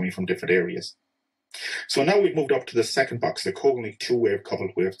words coming from different areas. So now we've moved up to the second box, the covalent two-wave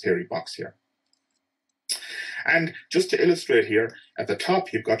coupled wave theory box here. And just to illustrate here, at the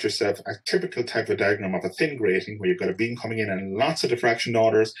top, you've got yourself a typical type of diagram of a thin grating where you've got a beam coming in and lots of diffraction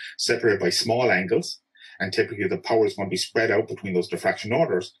orders separated by small angles. And typically the power is going to be spread out between those diffraction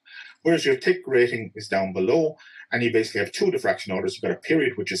orders. Whereas your thick grating is down below, and you basically have two diffraction orders. You've got a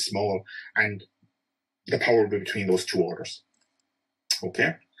period which is small, and the power will be between those two orders.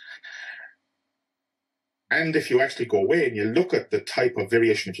 Okay? And if you actually go away and you look at the type of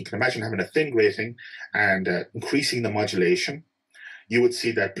variation, if you can imagine having a thin grating and increasing the modulation, you would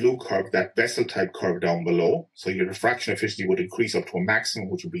see that blue curve, that Bessel type curve down below. So your diffraction efficiency would increase up to a maximum,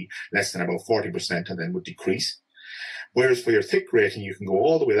 which would be less than about 40%, and then would decrease. Whereas for your thick grating, you can go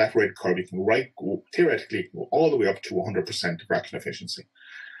all the way, that red curve, you can theoretically go all the way up to 100% diffraction efficiency.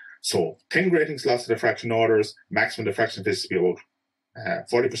 So thin gratings, lots of diffraction orders, maximum diffraction efficiency about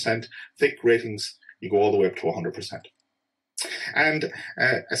 40%. Thick gratings, you go all the way up to 100%. And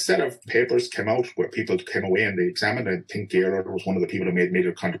a set of papers came out where people came away and they examined, I think Gabor was one of the people who made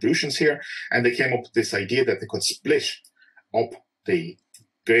major contributions here, and they came up with this idea that they could split up the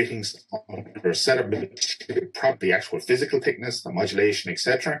gratings under a set of probably the actual physical thickness, the modulation,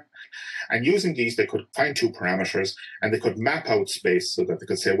 etc. And using these, they could find two parameters and they could map out space so that they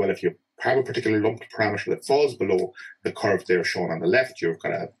could say, well, if you have a particular lumped parameter that falls below the curve there shown on the left, you've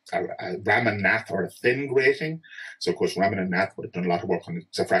got a Raman Nath or a thin grating. So, of course, Raman and Nath would have done a lot of work on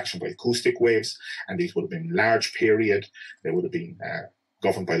diffraction by acoustic waves, and these would have been large period. They would have been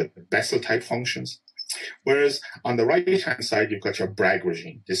governed by the Bessel type functions. Whereas on the right-hand side, you've got your Bragg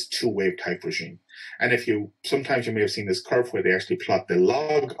regime, this two-wave type regime. And sometimes you may have seen this curve where they actually plot the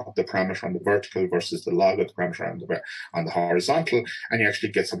log of the parameter on the vertical versus the log of the parameter on the horizontal, and you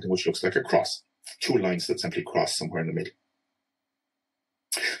actually get something which looks like a cross, two lines that simply cross somewhere in the middle.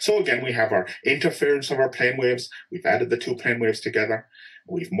 So again, we have our interference of our plane waves. We've added the two plane waves together.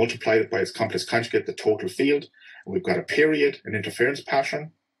 We've multiplied it by its complex conjugate, the total field. And we've got a period, an interference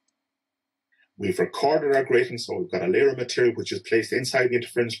pattern. We've recorded our grating, so we've got a layer of material which is placed inside the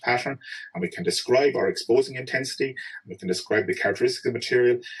interference pattern, and we can describe our exposing intensity, and we can describe the characteristics of the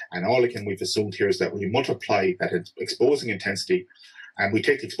material, and all again we've assumed here is that we multiply that exposing intensity, and we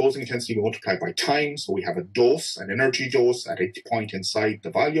take the exposing intensity, we multiply by time, so we have a dose, an energy dose at each point inside the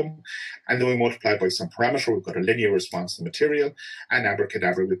volume, and then we multiply by some parameter. We've got a linear response to the material, and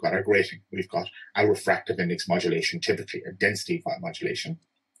abracadabra, we've got our grating. We've got our refractive index modulation, typically a density modulation.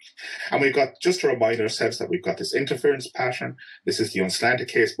 And we've got, just to remind ourselves that we've got this interference pattern. This is the unslanted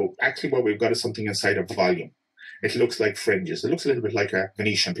case, but actually what we've got is something inside a volume. It looks like fringes. It looks a little bit like a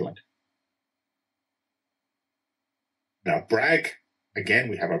Venetian blind. Now, Bragg, again,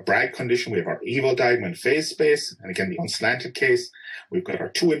 we have our Bragg condition. We have our evil diamond phase space. And again, the unslanted case, we've got our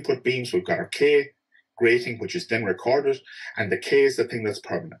two input beams. We've got our K grating, which is then recorded. And the K is the thing that's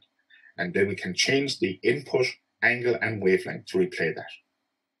permanent. And then we can change the input angle and wavelength to replay that.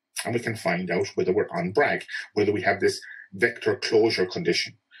 And we can find out whether we're on Bragg, whether we have this vector closure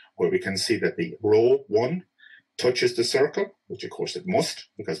condition, where we can see that the row 1 touches the circle, which of course it must,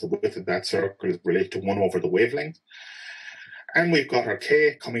 because the width of that circle is related to 1 over the wavelength. And we've got our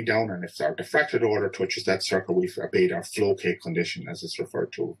K coming down, and if our diffracted order touches that circle, we've obeyed our flow K condition, as it's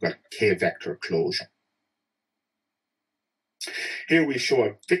referred to. We've got K vector closure. Here we show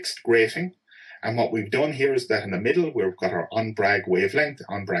a fixed grating, and what we've done here is that in the middle we've got our on-Bragg wavelength,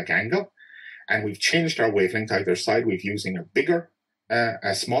 on-Bragg angle, and we've changed our wavelength either side. We're using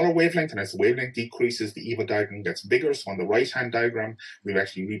a smaller wavelength, and as the wavelength decreases, the evil diagram gets bigger. So on the right-hand diagram, we're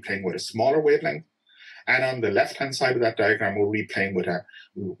actually replaying with a smaller wavelength. And on the left-hand side of that diagram, we're replaying with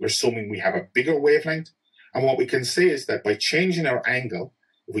we're assuming we have a bigger wavelength. And what we can say is that by changing our angle,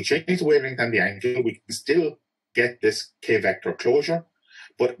 if we change the wavelength and the angle, we can still get this k-vector closure.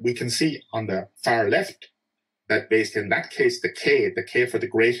 But we can see on the far left that based in that case, the k for the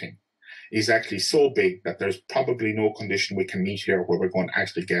grating, is actually so big that there's probably no condition we can meet here where we're going to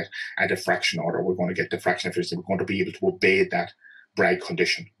actually get a diffraction order. We're going to get diffraction efficiency. We're going to be able to obey that Bragg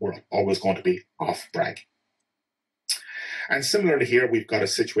condition. We're always going to be off Bragg. And similarly here, we've got a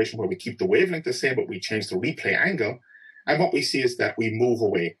situation where we keep the wavelength the same, but we change the replay angle. And what we see is that we move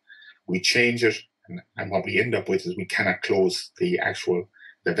away. We change it, and what we end up with is we cannot close the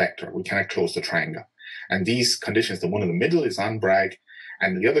vector. We cannot close the triangle. And these conditions, the one in the middle is on Bragg,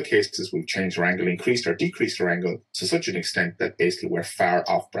 and in the other cases, we've changed our angle, increased or decreased our angle to such an extent that basically we're far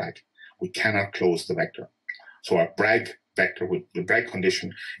off Bragg. We cannot close the vector. So our Bragg vector, the Bragg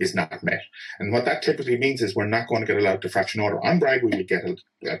condition, is not met. And what that typically means is we're not going to get a lot of diffraction order. On Bragg, we will get an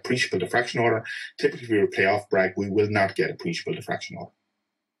appreciable diffraction order. Typically, if we play off Bragg, we will not get appreciable diffraction order.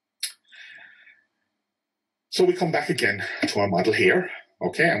 So we come back again to our model here,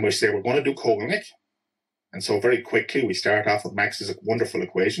 okay, and we say we're going to do commemorate. And so very quickly, we start off with Max's wonderful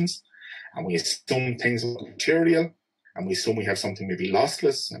equations, and we assume things about material, and we assume we have something maybe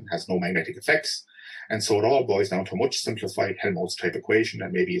lossless and has no magnetic effects. And so it all boils down to a much simplified Helmholtz type equation,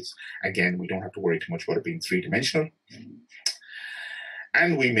 and maybe it's, again, we don't have to worry too much about it being three-dimensional.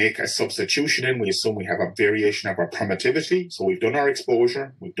 And we make a substitution in. We assume we have a variation of our permittivity. So we've done our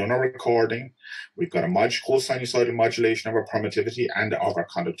exposure, we've done our recording, we've got a cosinusoidal modulation of our permittivity and of our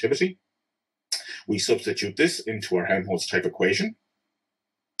conductivity. We substitute this into our Helmholtz type equation.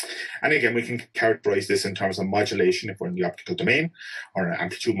 And again, we can characterize this in terms of modulation if we're in the optical domain, or an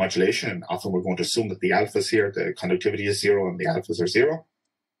amplitude modulation. And often we're going to assume that the alphas here, the conductivity is 0 and the alphas are 0.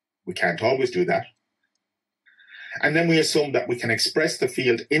 We can't always do that. And then we assume that we can express the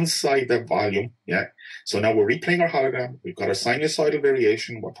field inside the volume. Yeah. So now we're replaying our hologram. We've got a sinusoidal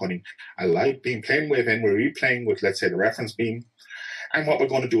variation. We're putting a light beam plane wave in. We're replaying with, let's say, the reference beam. And what we're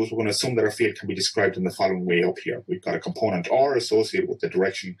going to do is we're going to assume that our field can be described in the following way up here. We've got a component R associated with the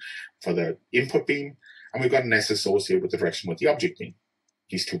direction for the input beam, and we've got an S associated with the direction with the object beam,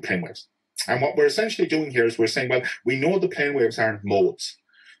 these two plane waves. And what we're essentially doing here is we're saying, well, we know the plane waves aren't modes.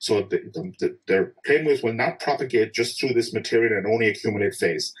 So the plane waves will not propagate just through this material and only accumulate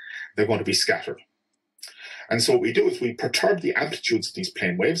phase. They're going to be scattered. And so what we do is we perturb the amplitudes of these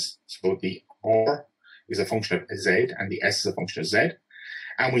plane waves. So the R is a function of Z and the S is a function of Z.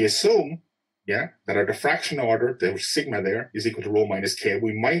 And we assume, that our diffraction order, the sigma there, is equal to rho minus K.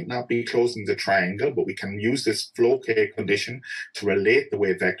 We might not be closing the triangle, but we can use this flow K condition to relate the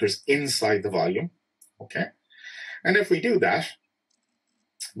wave vectors inside the volume, okay? And if we do that,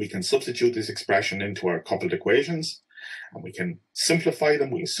 we can substitute this expression into our coupled equations, and we can simplify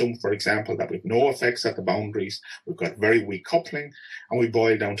them. We assume, for example, that we've no effects at the boundaries. We've got very weak coupling, and we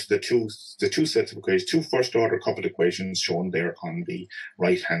boil down to the two sets of equations, two first-order coupled equations shown there on the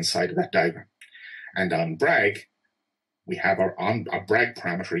right-hand side of that diagram. And on Bragg, we have our Bragg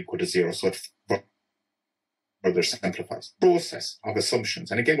parameter equal to 0, so it further simplifies. Process of assumptions.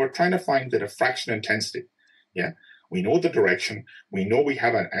 And again, we're trying to find the diffraction intensity. Yeah. We know the direction. We know we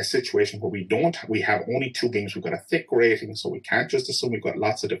have a situation where we have only two beams. We've got a thick grating, so we can't just assume we've got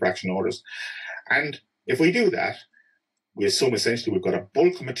lots of diffraction orders. And if we do that, we assume essentially we've got a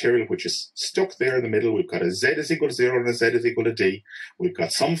bulk of material which is stuck there in the middle. We've got a Z is equal to 0 and a Z is equal to D. We've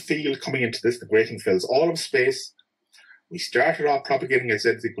got some field coming into this. The grating fills all of space. We started off propagating at Z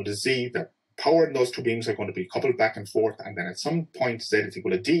is equal to Z. The power in those two beams are going to be coupled back and forth, and then at some point Z is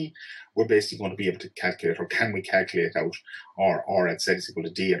equal to D, we're basically going to be able to calculate, or can we calculate out R at Z is equal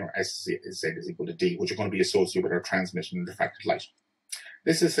to D and our S Z is equal to D, which are going to be associated with our transmitted and refracted light.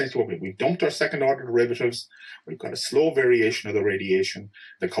 This is essentially what we've dumped our second order derivatives. We've got a slow variation of the radiation,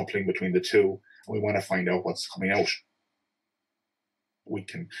 the coupling between the two, and we want to find out what's coming out. We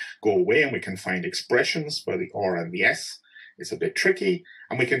can go away and we can find expressions for the R and the S. It's a bit tricky,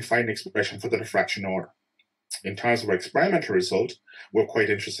 and we can find an expression for the diffraction order. In terms of our experimental result, we're quite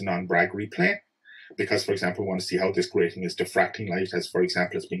interested in Bragg replay, because, for example, we want to see how this grating is diffracting light as, for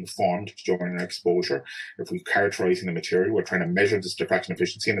example, it's being formed during our exposure. If we're characterizing the material, we're trying to measure this diffraction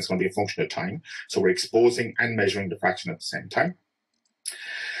efficiency, and it's going to be a function of time. So we're exposing and measuring diffraction at the same time.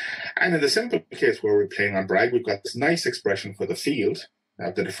 And in the simple case where we're playing on Bragg, we've got this nice expression for the field,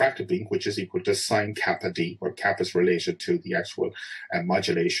 the diffractive beam, which is equal to sine kappa d, where kappa is related to the actual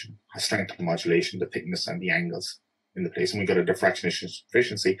modulation, strength of modulation, the thickness, and the angles in the place. And we've got a diffraction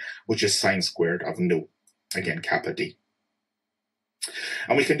efficiency, which is sine squared of nu, again, kappa d.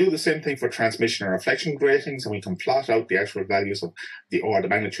 And we can do the same thing for transmission and reflection gratings, and we can plot out the actual values of the R, the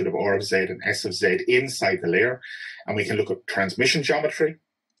magnitude of R of Z and S of Z inside the layer. And we can look at transmission geometry.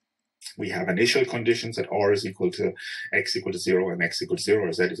 We have initial conditions that R is equal to X equal to 0 and X equal to 0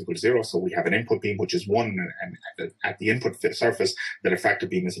 or Z is equal to 0. So we have an input beam which is 1, and at the input surface, the diffractive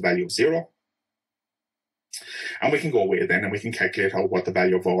beam is a value of 0. And we can go away then and we can calculate out what the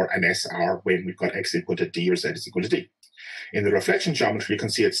value of R and S are when we've got X equal to D or Z is equal to D. In the reflection geometry, you can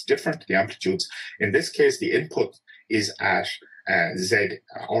see it's different, the amplitudes. In this case, the input is at Z,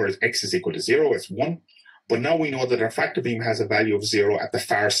 or X is equal to 0, it's 1. But now we know that the refractive beam has a value of 0 at the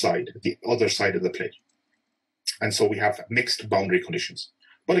far side, the other side of the plate. And so we have mixed boundary conditions.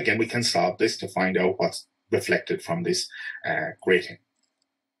 But again, we can solve this to find out what's reflected from this grating.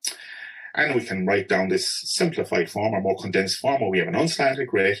 And we can write down this simplified form or more condensed form where we have an unslanted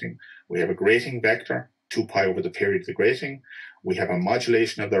grating, we have a grating vector, 2 pi over the period of the grating, we have a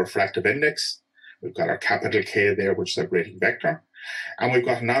modulation of the refractive index, we've got our capital K there, which is our grating vector, and we've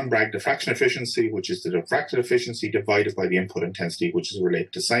got non-Bragg diffraction efficiency, which is the diffractive efficiency divided by the input intensity, which is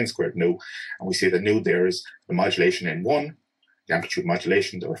related to sine squared nu. And we see the nu there is the modulation in 1, the amplitude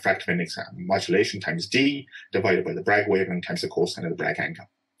modulation, the refractive index modulation times d, divided by the Bragg wavelength times the cosine of the Bragg angle.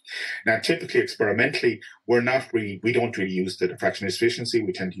 Now, typically, experimentally, we don't really use the diffraction efficiency.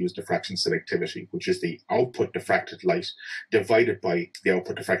 We tend to use diffraction selectivity, which is the output diffracted light divided by the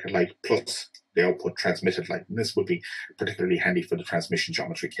output diffracted light plus the output transmitted light. And this would be particularly handy for the transmission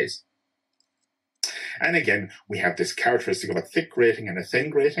geometry case. And again, we have this characteristic of a thick grating and a thin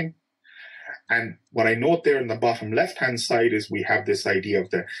grating. And what I note there in the bottom left-hand side is we have this idea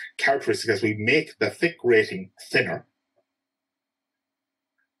of the characteristic as we make the thick grating thinner.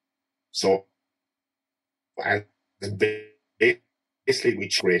 So, as basically we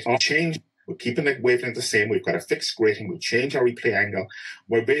change, we're keeping the wavelength the same, we've got a fixed grating, we change our replay angle,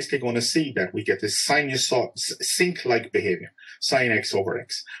 we're basically going to see that we get this sink-like behavior, sine x over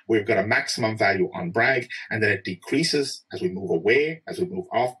x. We've got a maximum value on Bragg, and then it decreases as we move away, as we move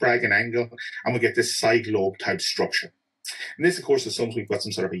off Bragg and angle, and we get this side lobe type structure. And this, of course, assumes we've got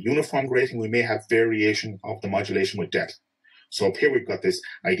some sort of a uniform grating. We may have variation of the modulation with depth. So up here we've got this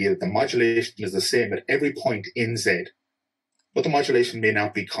idea that the modulation is the same at every point in Z, but the modulation may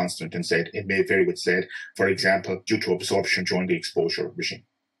not be constant in Z. It may vary with Z, for example, due to absorption during the exposure regime.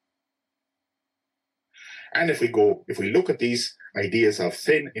 And if we look at these ideas of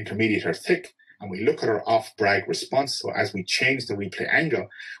thin, intermediate, or thick, and we look at our off-Bragg response, so as we change the replay angle,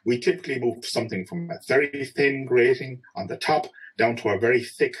 we typically move something from a very thin grating on the top down to a very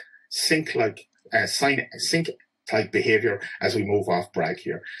thick sink-like type behavior as we move off Bragg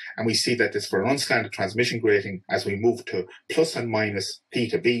here. And we see that this for an unslanted transmission grating as we move to plus and minus P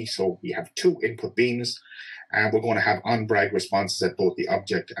to B. So we have 2 input beams, and we're going to have on Bragg responses at both the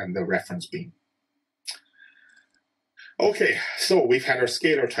object and the reference beam. Okay, so we've had our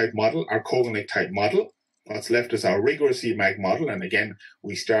scalar type model, our covalent type model. What's left is our rigorous EMAG model. And again,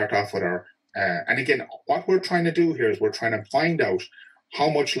 we start off with our, and again, what we're trying to do here is we're trying to find out how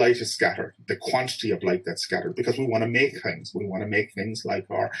much light is scattered, the quantity of light that's scattered, because we want to make things. We want to make things like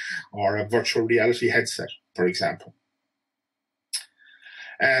our virtual reality headset, for example.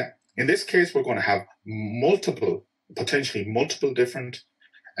 In this case, we're going to have potentially multiple different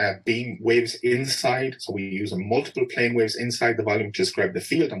beam waves inside. So we use multiple plane waves inside the volume to describe the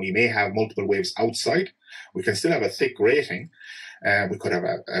field, and we may have multiple waves outside. We can still have a thick grating. We could have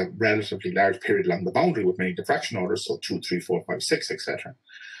a relatively large period along the boundary with many diffraction orders, so 2, 3, 4, 5, 6, etc.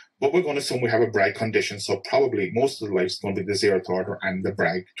 But we're going to assume we have a Bragg condition, so probably most of the light is going to be the 0th order and the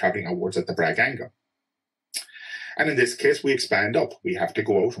Bragg traveling outwards at the Bragg angle. And in this case, we expand up. We have to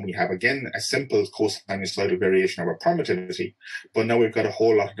go out and we have, again, a simple cosinusoidal variation of our permittivity, but now we've got a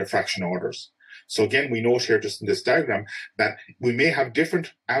whole lot of diffraction orders. So again, we note here just in this diagram that we may have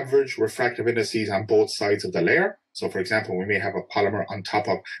different average refractive indices on both sides of the layer. So for example, we may have a polymer on top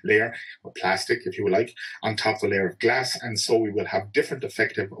of layer, or plastic, if you like, on top of the layer of glass. And so we will have different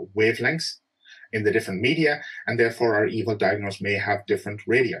effective wavelengths in the different media, and therefore our evil diagonals may have different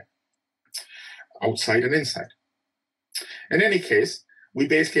radii, outside and inside. In any case, we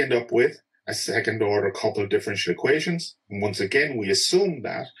basically end up with a second order coupled differential equations. And once again, we assume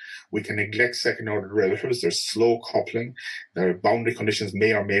that we can neglect second order derivatives. There's slow coupling. Their boundary conditions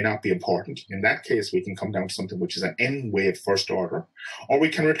may or may not be important. In that case, we can come down to something which is an n-wave first order, or we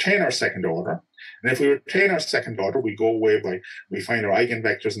can retain our second order. And if we retain our second order, we go away by, we find our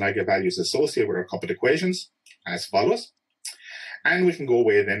eigenvectors and eigenvalues associated with our coupled equations as follows. And we can go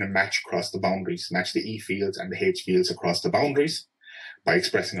away then and match across the boundaries, match the E fields and the H fields across the boundaries by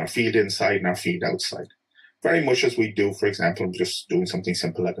expressing our field inside and our field outside. Very much as we do, for example, just doing something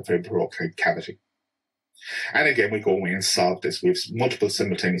simple like a fibroid cavity. And again, we go away and solve this. We have multiple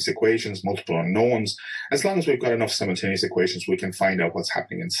simultaneous equations, multiple unknowns. As long as we've got enough simultaneous equations, we can find out what's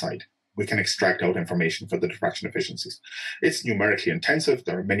happening inside. We can extract out information for the diffraction efficiencies. It's numerically intensive.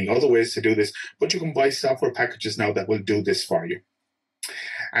 There are many other ways to do this, but you can buy software packages now that will do this for you.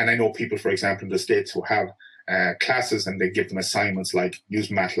 And I know people, for example, in the States who have classes and they give them assignments like use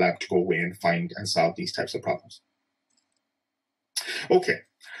MATLAB to go away and find and solve these types of problems. Okay,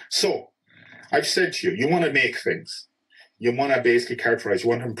 so I've said to you, you want to make things. You want to basically characterize, you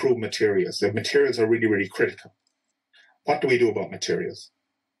want to improve materials. The materials are really, really critical. What do we do about materials?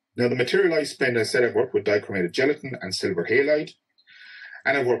 Now, the material I spend, I said I've worked with dichromated gelatin and silver halide.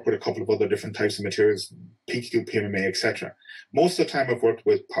 And I've worked with a couple of other different types of materials, PQ, PMMA, etc. Most of the time I've worked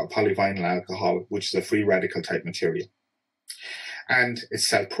with polyvinyl alcohol, which is a free radical type material. And it's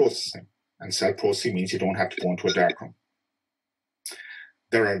cell processing. And cell processing means you don't have to go into a darkroom.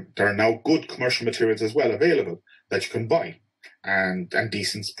 There are now good commercial materials as well available that you can buy and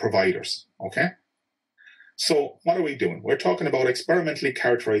decent providers, okay? So what are we doing? We're talking about experimentally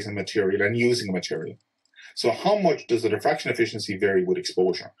characterizing material and using a material. So how much does the diffraction efficiency vary with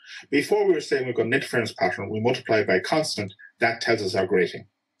exposure? Before we were saying we've got an interference pattern, we multiply by a constant, that tells us our grating.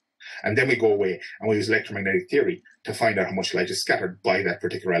 And then we go away and we use electromagnetic theory to find out how much light is scattered by that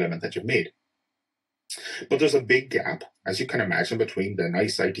particular element that you've made. But there's a big gap, as you can imagine, between the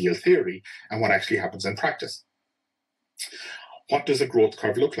nice ideal theory and what actually happens in practice. What does a growth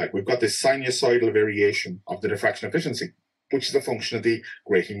curve look like? We've got this sinusoidal variation of the diffraction efficiency, which is a function of the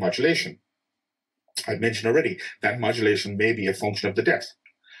grating modulation. I've mentioned already that modulation may be a function of the depth.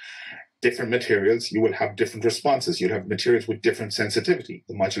 Different materials, you will have different responses. You'll have materials with different sensitivity.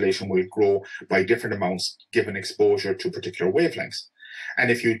 The modulation will grow by different amounts given exposure to particular wavelengths.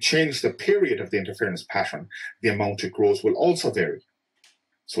 And if you change the period of the interference pattern, the amount it grows will also vary.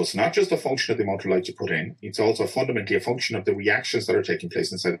 So it's not just a function of the amount of light you put in, it's also fundamentally a function of the reactions that are taking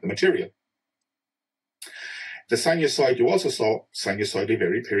place inside of the material. The sinusoid, you also saw sinusoidally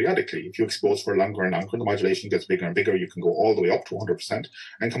vary periodically. If you expose for longer and longer, the modulation gets bigger and bigger. You can go all the way up to 100%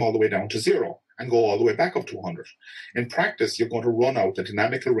 and come all the way down to 0 and go all the way back up to 100. In practice, you're going to run out the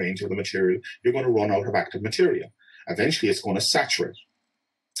dynamical range of the material. You're going to run out of active material. Eventually, it's going to saturate.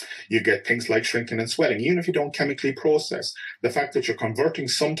 You get things like shrinking and swelling, even if you don't chemically process. The fact that you're converting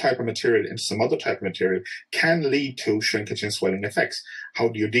some type of material into some other type of material can lead to shrinkage and swelling effects. How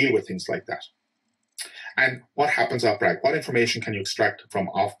do you deal with things like that? And what happens off-Bragg? What information can you extract from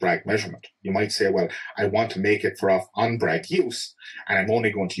off-Bragg measurement? You might say, well, I want to make it for on-Bragg use, and I'm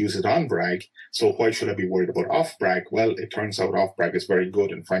only going to use it on Bragg, so why should I be worried about off-Bragg? Well, it turns out off-Bragg is very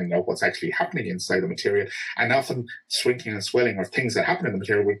good in finding out what's actually happening inside the material, and often shrinking and swelling or things that happen in the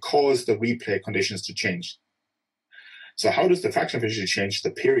material will cause the replay conditions to change. So how does the diffraction efficiency change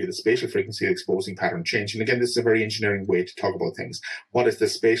the period, the spatial frequency of exposing pattern change? And again, this is a very engineering way to talk about things. What is the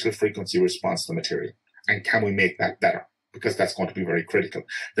spatial frequency response to the material? And can we make that better? Because that's going to be very critical.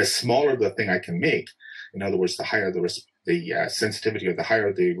 The smaller the thing I can make, in other words, the higher the sensitivity or the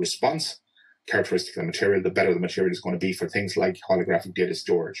higher the response characteristic of the material, the better the material is going to be for things like holographic data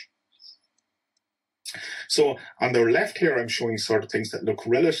storage. So on the left here, I'm showing sort of things that look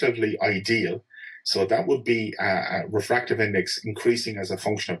relatively ideal. So that would be a refractive index increasing as a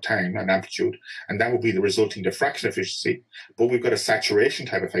function of time and amplitude, and that would be the resulting diffraction efficiency. But we've got a saturation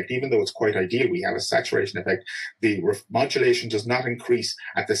type effect. Even though it's quite ideal, we have a saturation effect. The modulation does not increase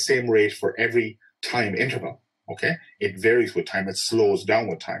at the same rate for every time interval. Okay, it varies with time. It slows down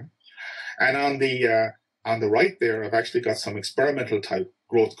with time. And on the right there, I've actually got some experimental type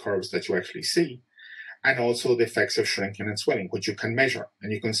growth curves that you actually see, and also the effects of shrinking and swelling, which you can measure.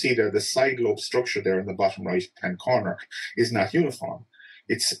 And you can see there the side lobe structure there in the bottom right-hand corner is not uniform.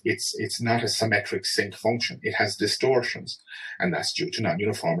 It's not a symmetric sync function. It has distortions, and that's due to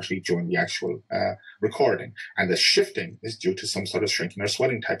non-uniformity during the actual recording. And the shifting is due to some sort of shrinking or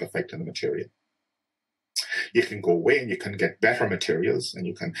swelling type effect in the material. You can go away and you can get better materials, and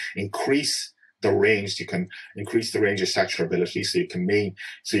you can increase the range. You can increase the range of saturability,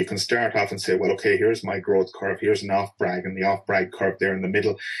 so you can start off and say, well, okay, here's my growth curve, here's an off-Bragg, and the off-Bragg curve there in the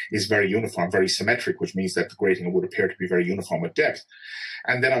middle is very uniform, very symmetric, which means that the gradient would appear to be very uniform with depth.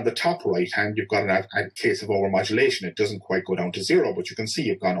 And then on the top right hand, you've got a case of overmodulation. It doesn't quite go down to zero, but you can see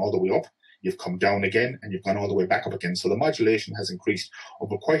you've gone all the way up, you've come down again, and you've gone all the way back up again. So the modulation has increased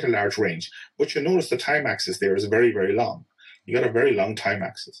over quite a large range. But you notice the time axis there is very, very long. You got a very long time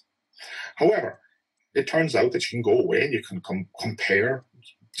axis. However, it turns out that you can go away and you can compare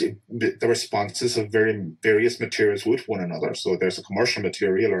the responses of various materials with one another. So there's a commercial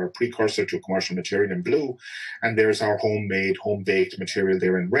material or a precursor to a commercial material in blue, and there's our homemade, home-baked material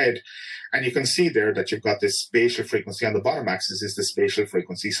there in red. And you can see there that you've got this spatial frequency. On the bottom axis is the spatial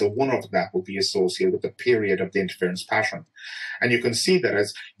frequency. So one of that will be associated with the period of the interference pattern. And you can see that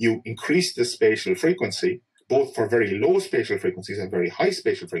as you increase the spatial frequency, both for very low spatial frequencies and very high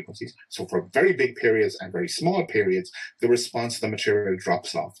spatial frequencies, so for very big periods and very small periods, the response to the material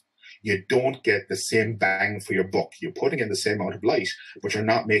drops off. You don't get the same bang for your buck. You're putting in the same amount of light, but you're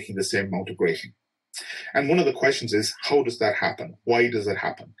not making the same amount of grating. And one of the questions is, how does that happen? Why does it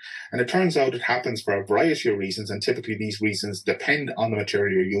happen? And it turns out it happens for a variety of reasons, and typically these reasons depend on the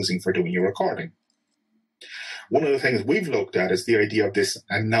material you're using for doing your recording. One of the things we've looked at is the idea of this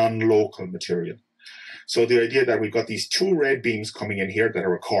a non-local material. So the idea that we've got these two red beams coming in here that are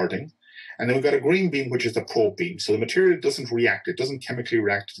recording, and then we've got a green beam, which is the probe beam. So the material doesn't react. It doesn't chemically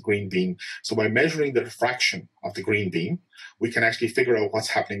react to the green beam. So by measuring the diffraction of the green beam, we can actually figure out what's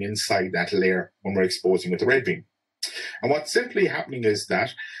happening inside that layer when we're exposing with the red beam. And what's simply happening is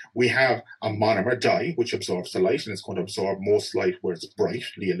that we have a monomer dye, which absorbs the light, and it's going to absorb most light where it's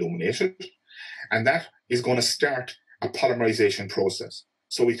brightly illuminated. And that is going to start a polymerization process.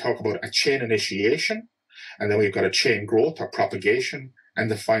 So we talk about a chain initiation, and then we've got a chain growth or propagation, and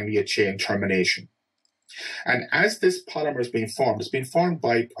then finally a chain termination. And as this polymer is being formed, it's being formed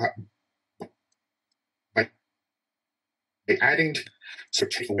by adding to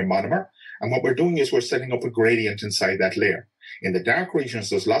a monomer. And what we're doing is we're setting up a gradient inside that layer. In the dark regions,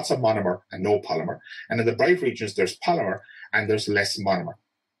 there's lots of monomer and no polymer. And in the bright regions, there's polymer and there's less monomer.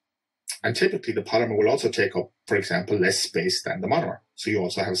 And typically, the polymer will also take up, for example, less space than the monomer. So you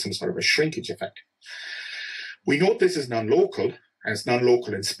also have some sort of a shrinkage effect. We note this is non-local, and it's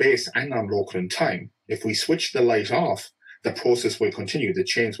non-local in space and non-local in time. If we switch the light off, the process will continue. The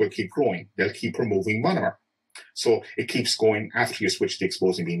chains will keep growing. They'll keep removing monomer. So it keeps going after you switch the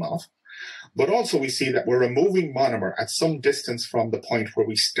exposing beam off. But also we see that we're removing monomer at some distance from the point where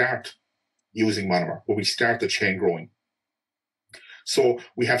we start using monomer, where we start the chain growing. So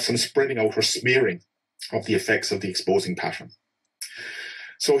we have some spreading out or smearing of the effects of the exposing pattern.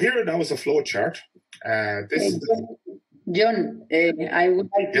 So here now is a flow chart. John, I would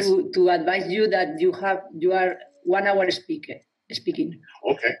like to advise you that you are 1 hour speaking.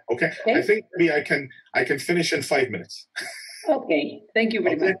 Okay. I think maybe I can finish in 5 minutes. Okay. Thank you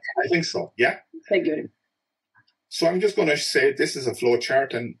very much. I think so. Yeah. Thank you. So I'm just going to say this is a flow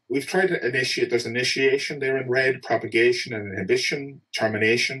chart, and we've tried to initiate. There's initiation there in red, propagation and inhibition,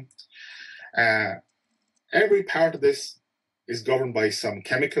 termination. Every part of this is governed by some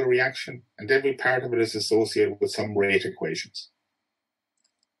chemical reaction, and every part of it is associated with some rate equations.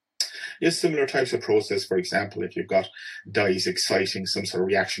 There's similar types of process, for example, if you've got dyes exciting some sort of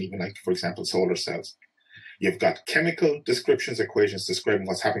reaction, even like, for example, solar cells. You've got chemical descriptions, equations describing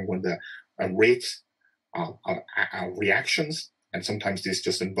what's happening when the rates of reactions, and sometimes this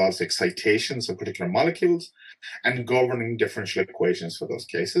just involves excitations of particular molecules, and governing differential equations for those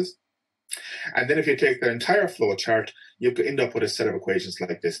cases. And then if you take the entire flow chart, you end up with a set of equations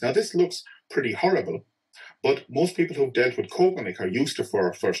like this. Now, this looks pretty horrible, but most people who've dealt with cogenic are used to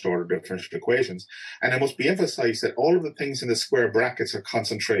first-order differential equations. And it must be emphasized that all of the things in the square brackets are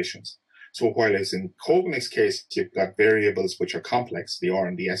concentrations. So while as in cogenic's case, you've got variables which are complex, the R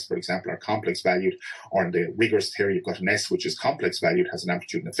and the S, for example, are complex valued, or in the rigorous theory, you've got an S which is complex valued, has an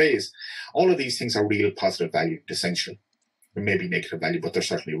amplitude and a phase. All of these things are real positive valued, essentially. There may be negative value, but they're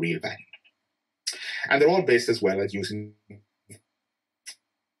certainly real valued. And they're all based as well as using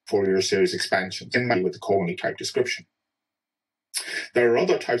Fourier series expansions in line with the cogenic type description. There are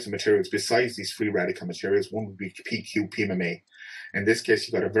other types of materials besides these free radical materials. One would be PQ, PMMA. In this case,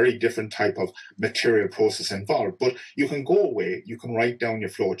 you've got a very different type of material process involved. But you can go away, you can write down your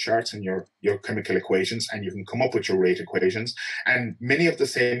flow charts and your chemical equations, and you can come up with your rate equations. And many of the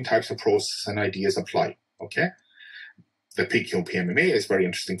same types of process and ideas apply, okay? The PQ and PMMA is very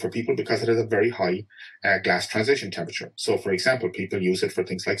interesting for people because it has a very high glass transition temperature. So, for example, people use it for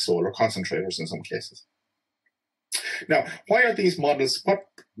things like solar concentrators in some cases. Now, why are these models, what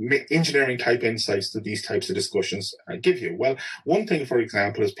engineering type insights that these types of discussions give you? Well, one thing, for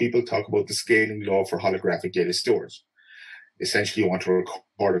example, is people talk about the scaling law for holographic data storage. Essentially, you want to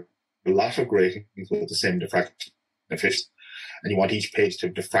record a lot of gratings with the same diffraction efficiency, and you want each page to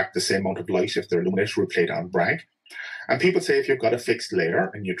diffract the same amount of light if they're illuminated or played on brag. And people say if you've got a fixed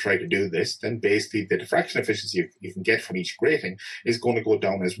layer and you try to do this, then basically the diffraction efficiency you can get from each grating is going to go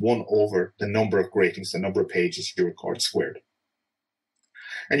down as 1 over the number of gratings, the number of pages you record squared.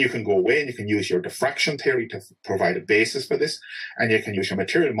 And you can go away and you can use your diffraction theory to provide a basis for this. And you can use your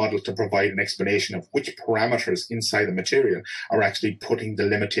material model to provide an explanation of which parameters inside the material are actually putting the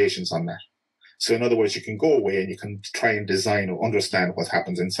limitations on that. So in other words, you can go away and you can try and design or understand what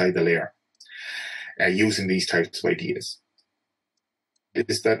happens inside the layer using these types of ideas.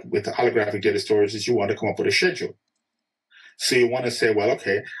 Is that with the holographic data storage is you want to come up with a schedule. So you want to say, well,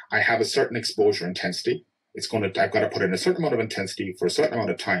 okay, I have a certain exposure intensity. I've got to put in a certain amount of intensity for a certain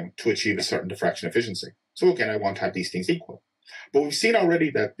amount of time to achieve a certain diffraction efficiency. So again, I want to have these things equal. But we've seen already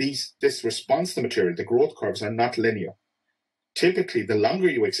that this response to material, the growth curves, are not linear. Typically, the longer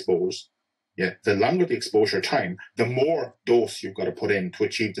you expose, the longer the exposure time, the more dose you've got to put in to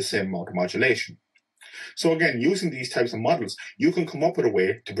achieve the same amount of modulation. So again, using these types of models, you can come up with a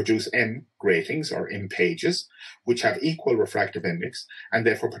way to produce M gratings or M pages, which have equal refractive index and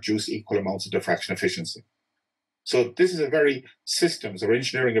therefore produce equal amounts of diffraction efficiency. So this is a very systems or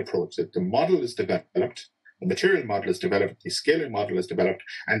engineering approach that the model is developed, the material model is developed, the scaling model is developed,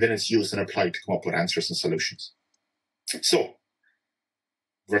 and then it's used and applied to come up with answers and solutions. So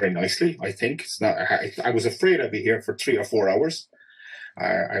very nicely, I think. It's not. I was afraid I'd be here for 3 or 4 hours.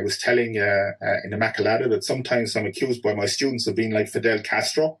 I was telling in Immaculata that sometimes I'm accused by my students of being like Fidel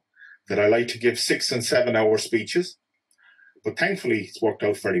Castro, that I like to give 6 and 7 hour speeches. But thankfully, it's worked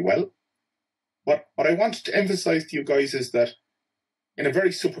out very well. But what I wanted to emphasize to you guys is that in a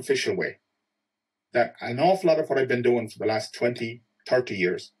very superficial way, that an awful lot of what I've been doing for the last 20, 30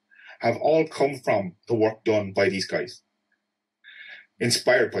 years have all come from the work done by these guys,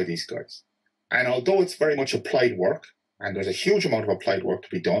 inspired by these guys. And although it's very much applied work, and there's a huge amount of applied work to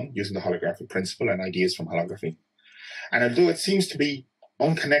be done using the holographic principle and ideas from holography, and although it seems to be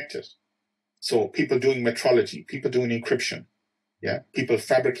unconnected, so people doing metrology, people doing encryption, people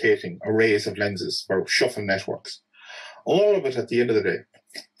fabricating arrays of lenses for shuffle networks, all of it at the end of the day,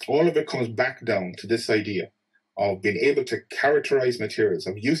 all of it comes back down to this idea of being able to characterize materials,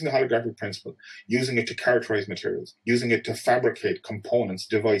 of using the holographic principle, using it to characterize materials, using it to fabricate components,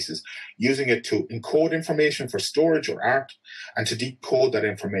 devices, using it to encode information for storage or art, and to decode that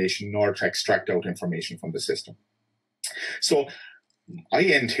information in order to extract out information from the system. So I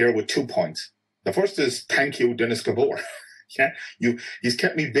end here with 2 points. The first is thank you, Dennis Gabor. He's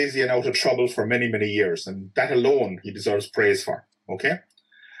kept me busy and out of trouble for many, many years, and that alone he deserves praise for, okay?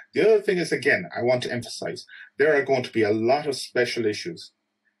 The other thing is, again, I want to emphasize, there are going to be a lot of special issues.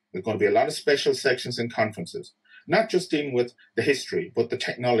 There's going to be a lot of special sections and conferences, not just dealing with the history, but the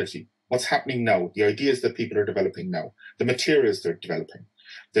technology, what's happening now, the ideas that people are developing now, the materials they're developing,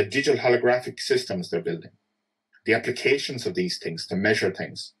 the digital holographic systems they're building, the applications of these things to measure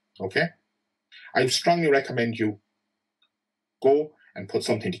things, okay? I strongly recommend you go and put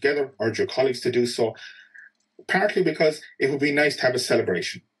something together, urge your colleagues to do so, partly because it would be nice to have a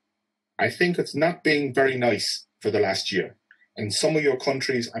celebration. I think it's not being very nice for the last year. In some of your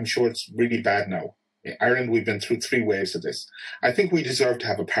countries, I'm sure it's really bad now. In Ireland, we've been through 3 waves of this. I think we deserve to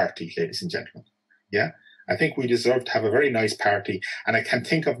have a party, ladies and gentlemen. I think we deserve to have a very nice party, and I can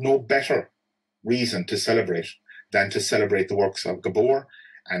think of no better reason to celebrate than to celebrate the works of Gabor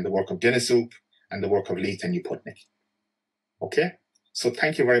and the work of Denisuk and the work of Leith and Uputnik. Okay? So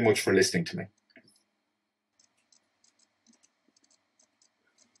thank you very much for listening to me.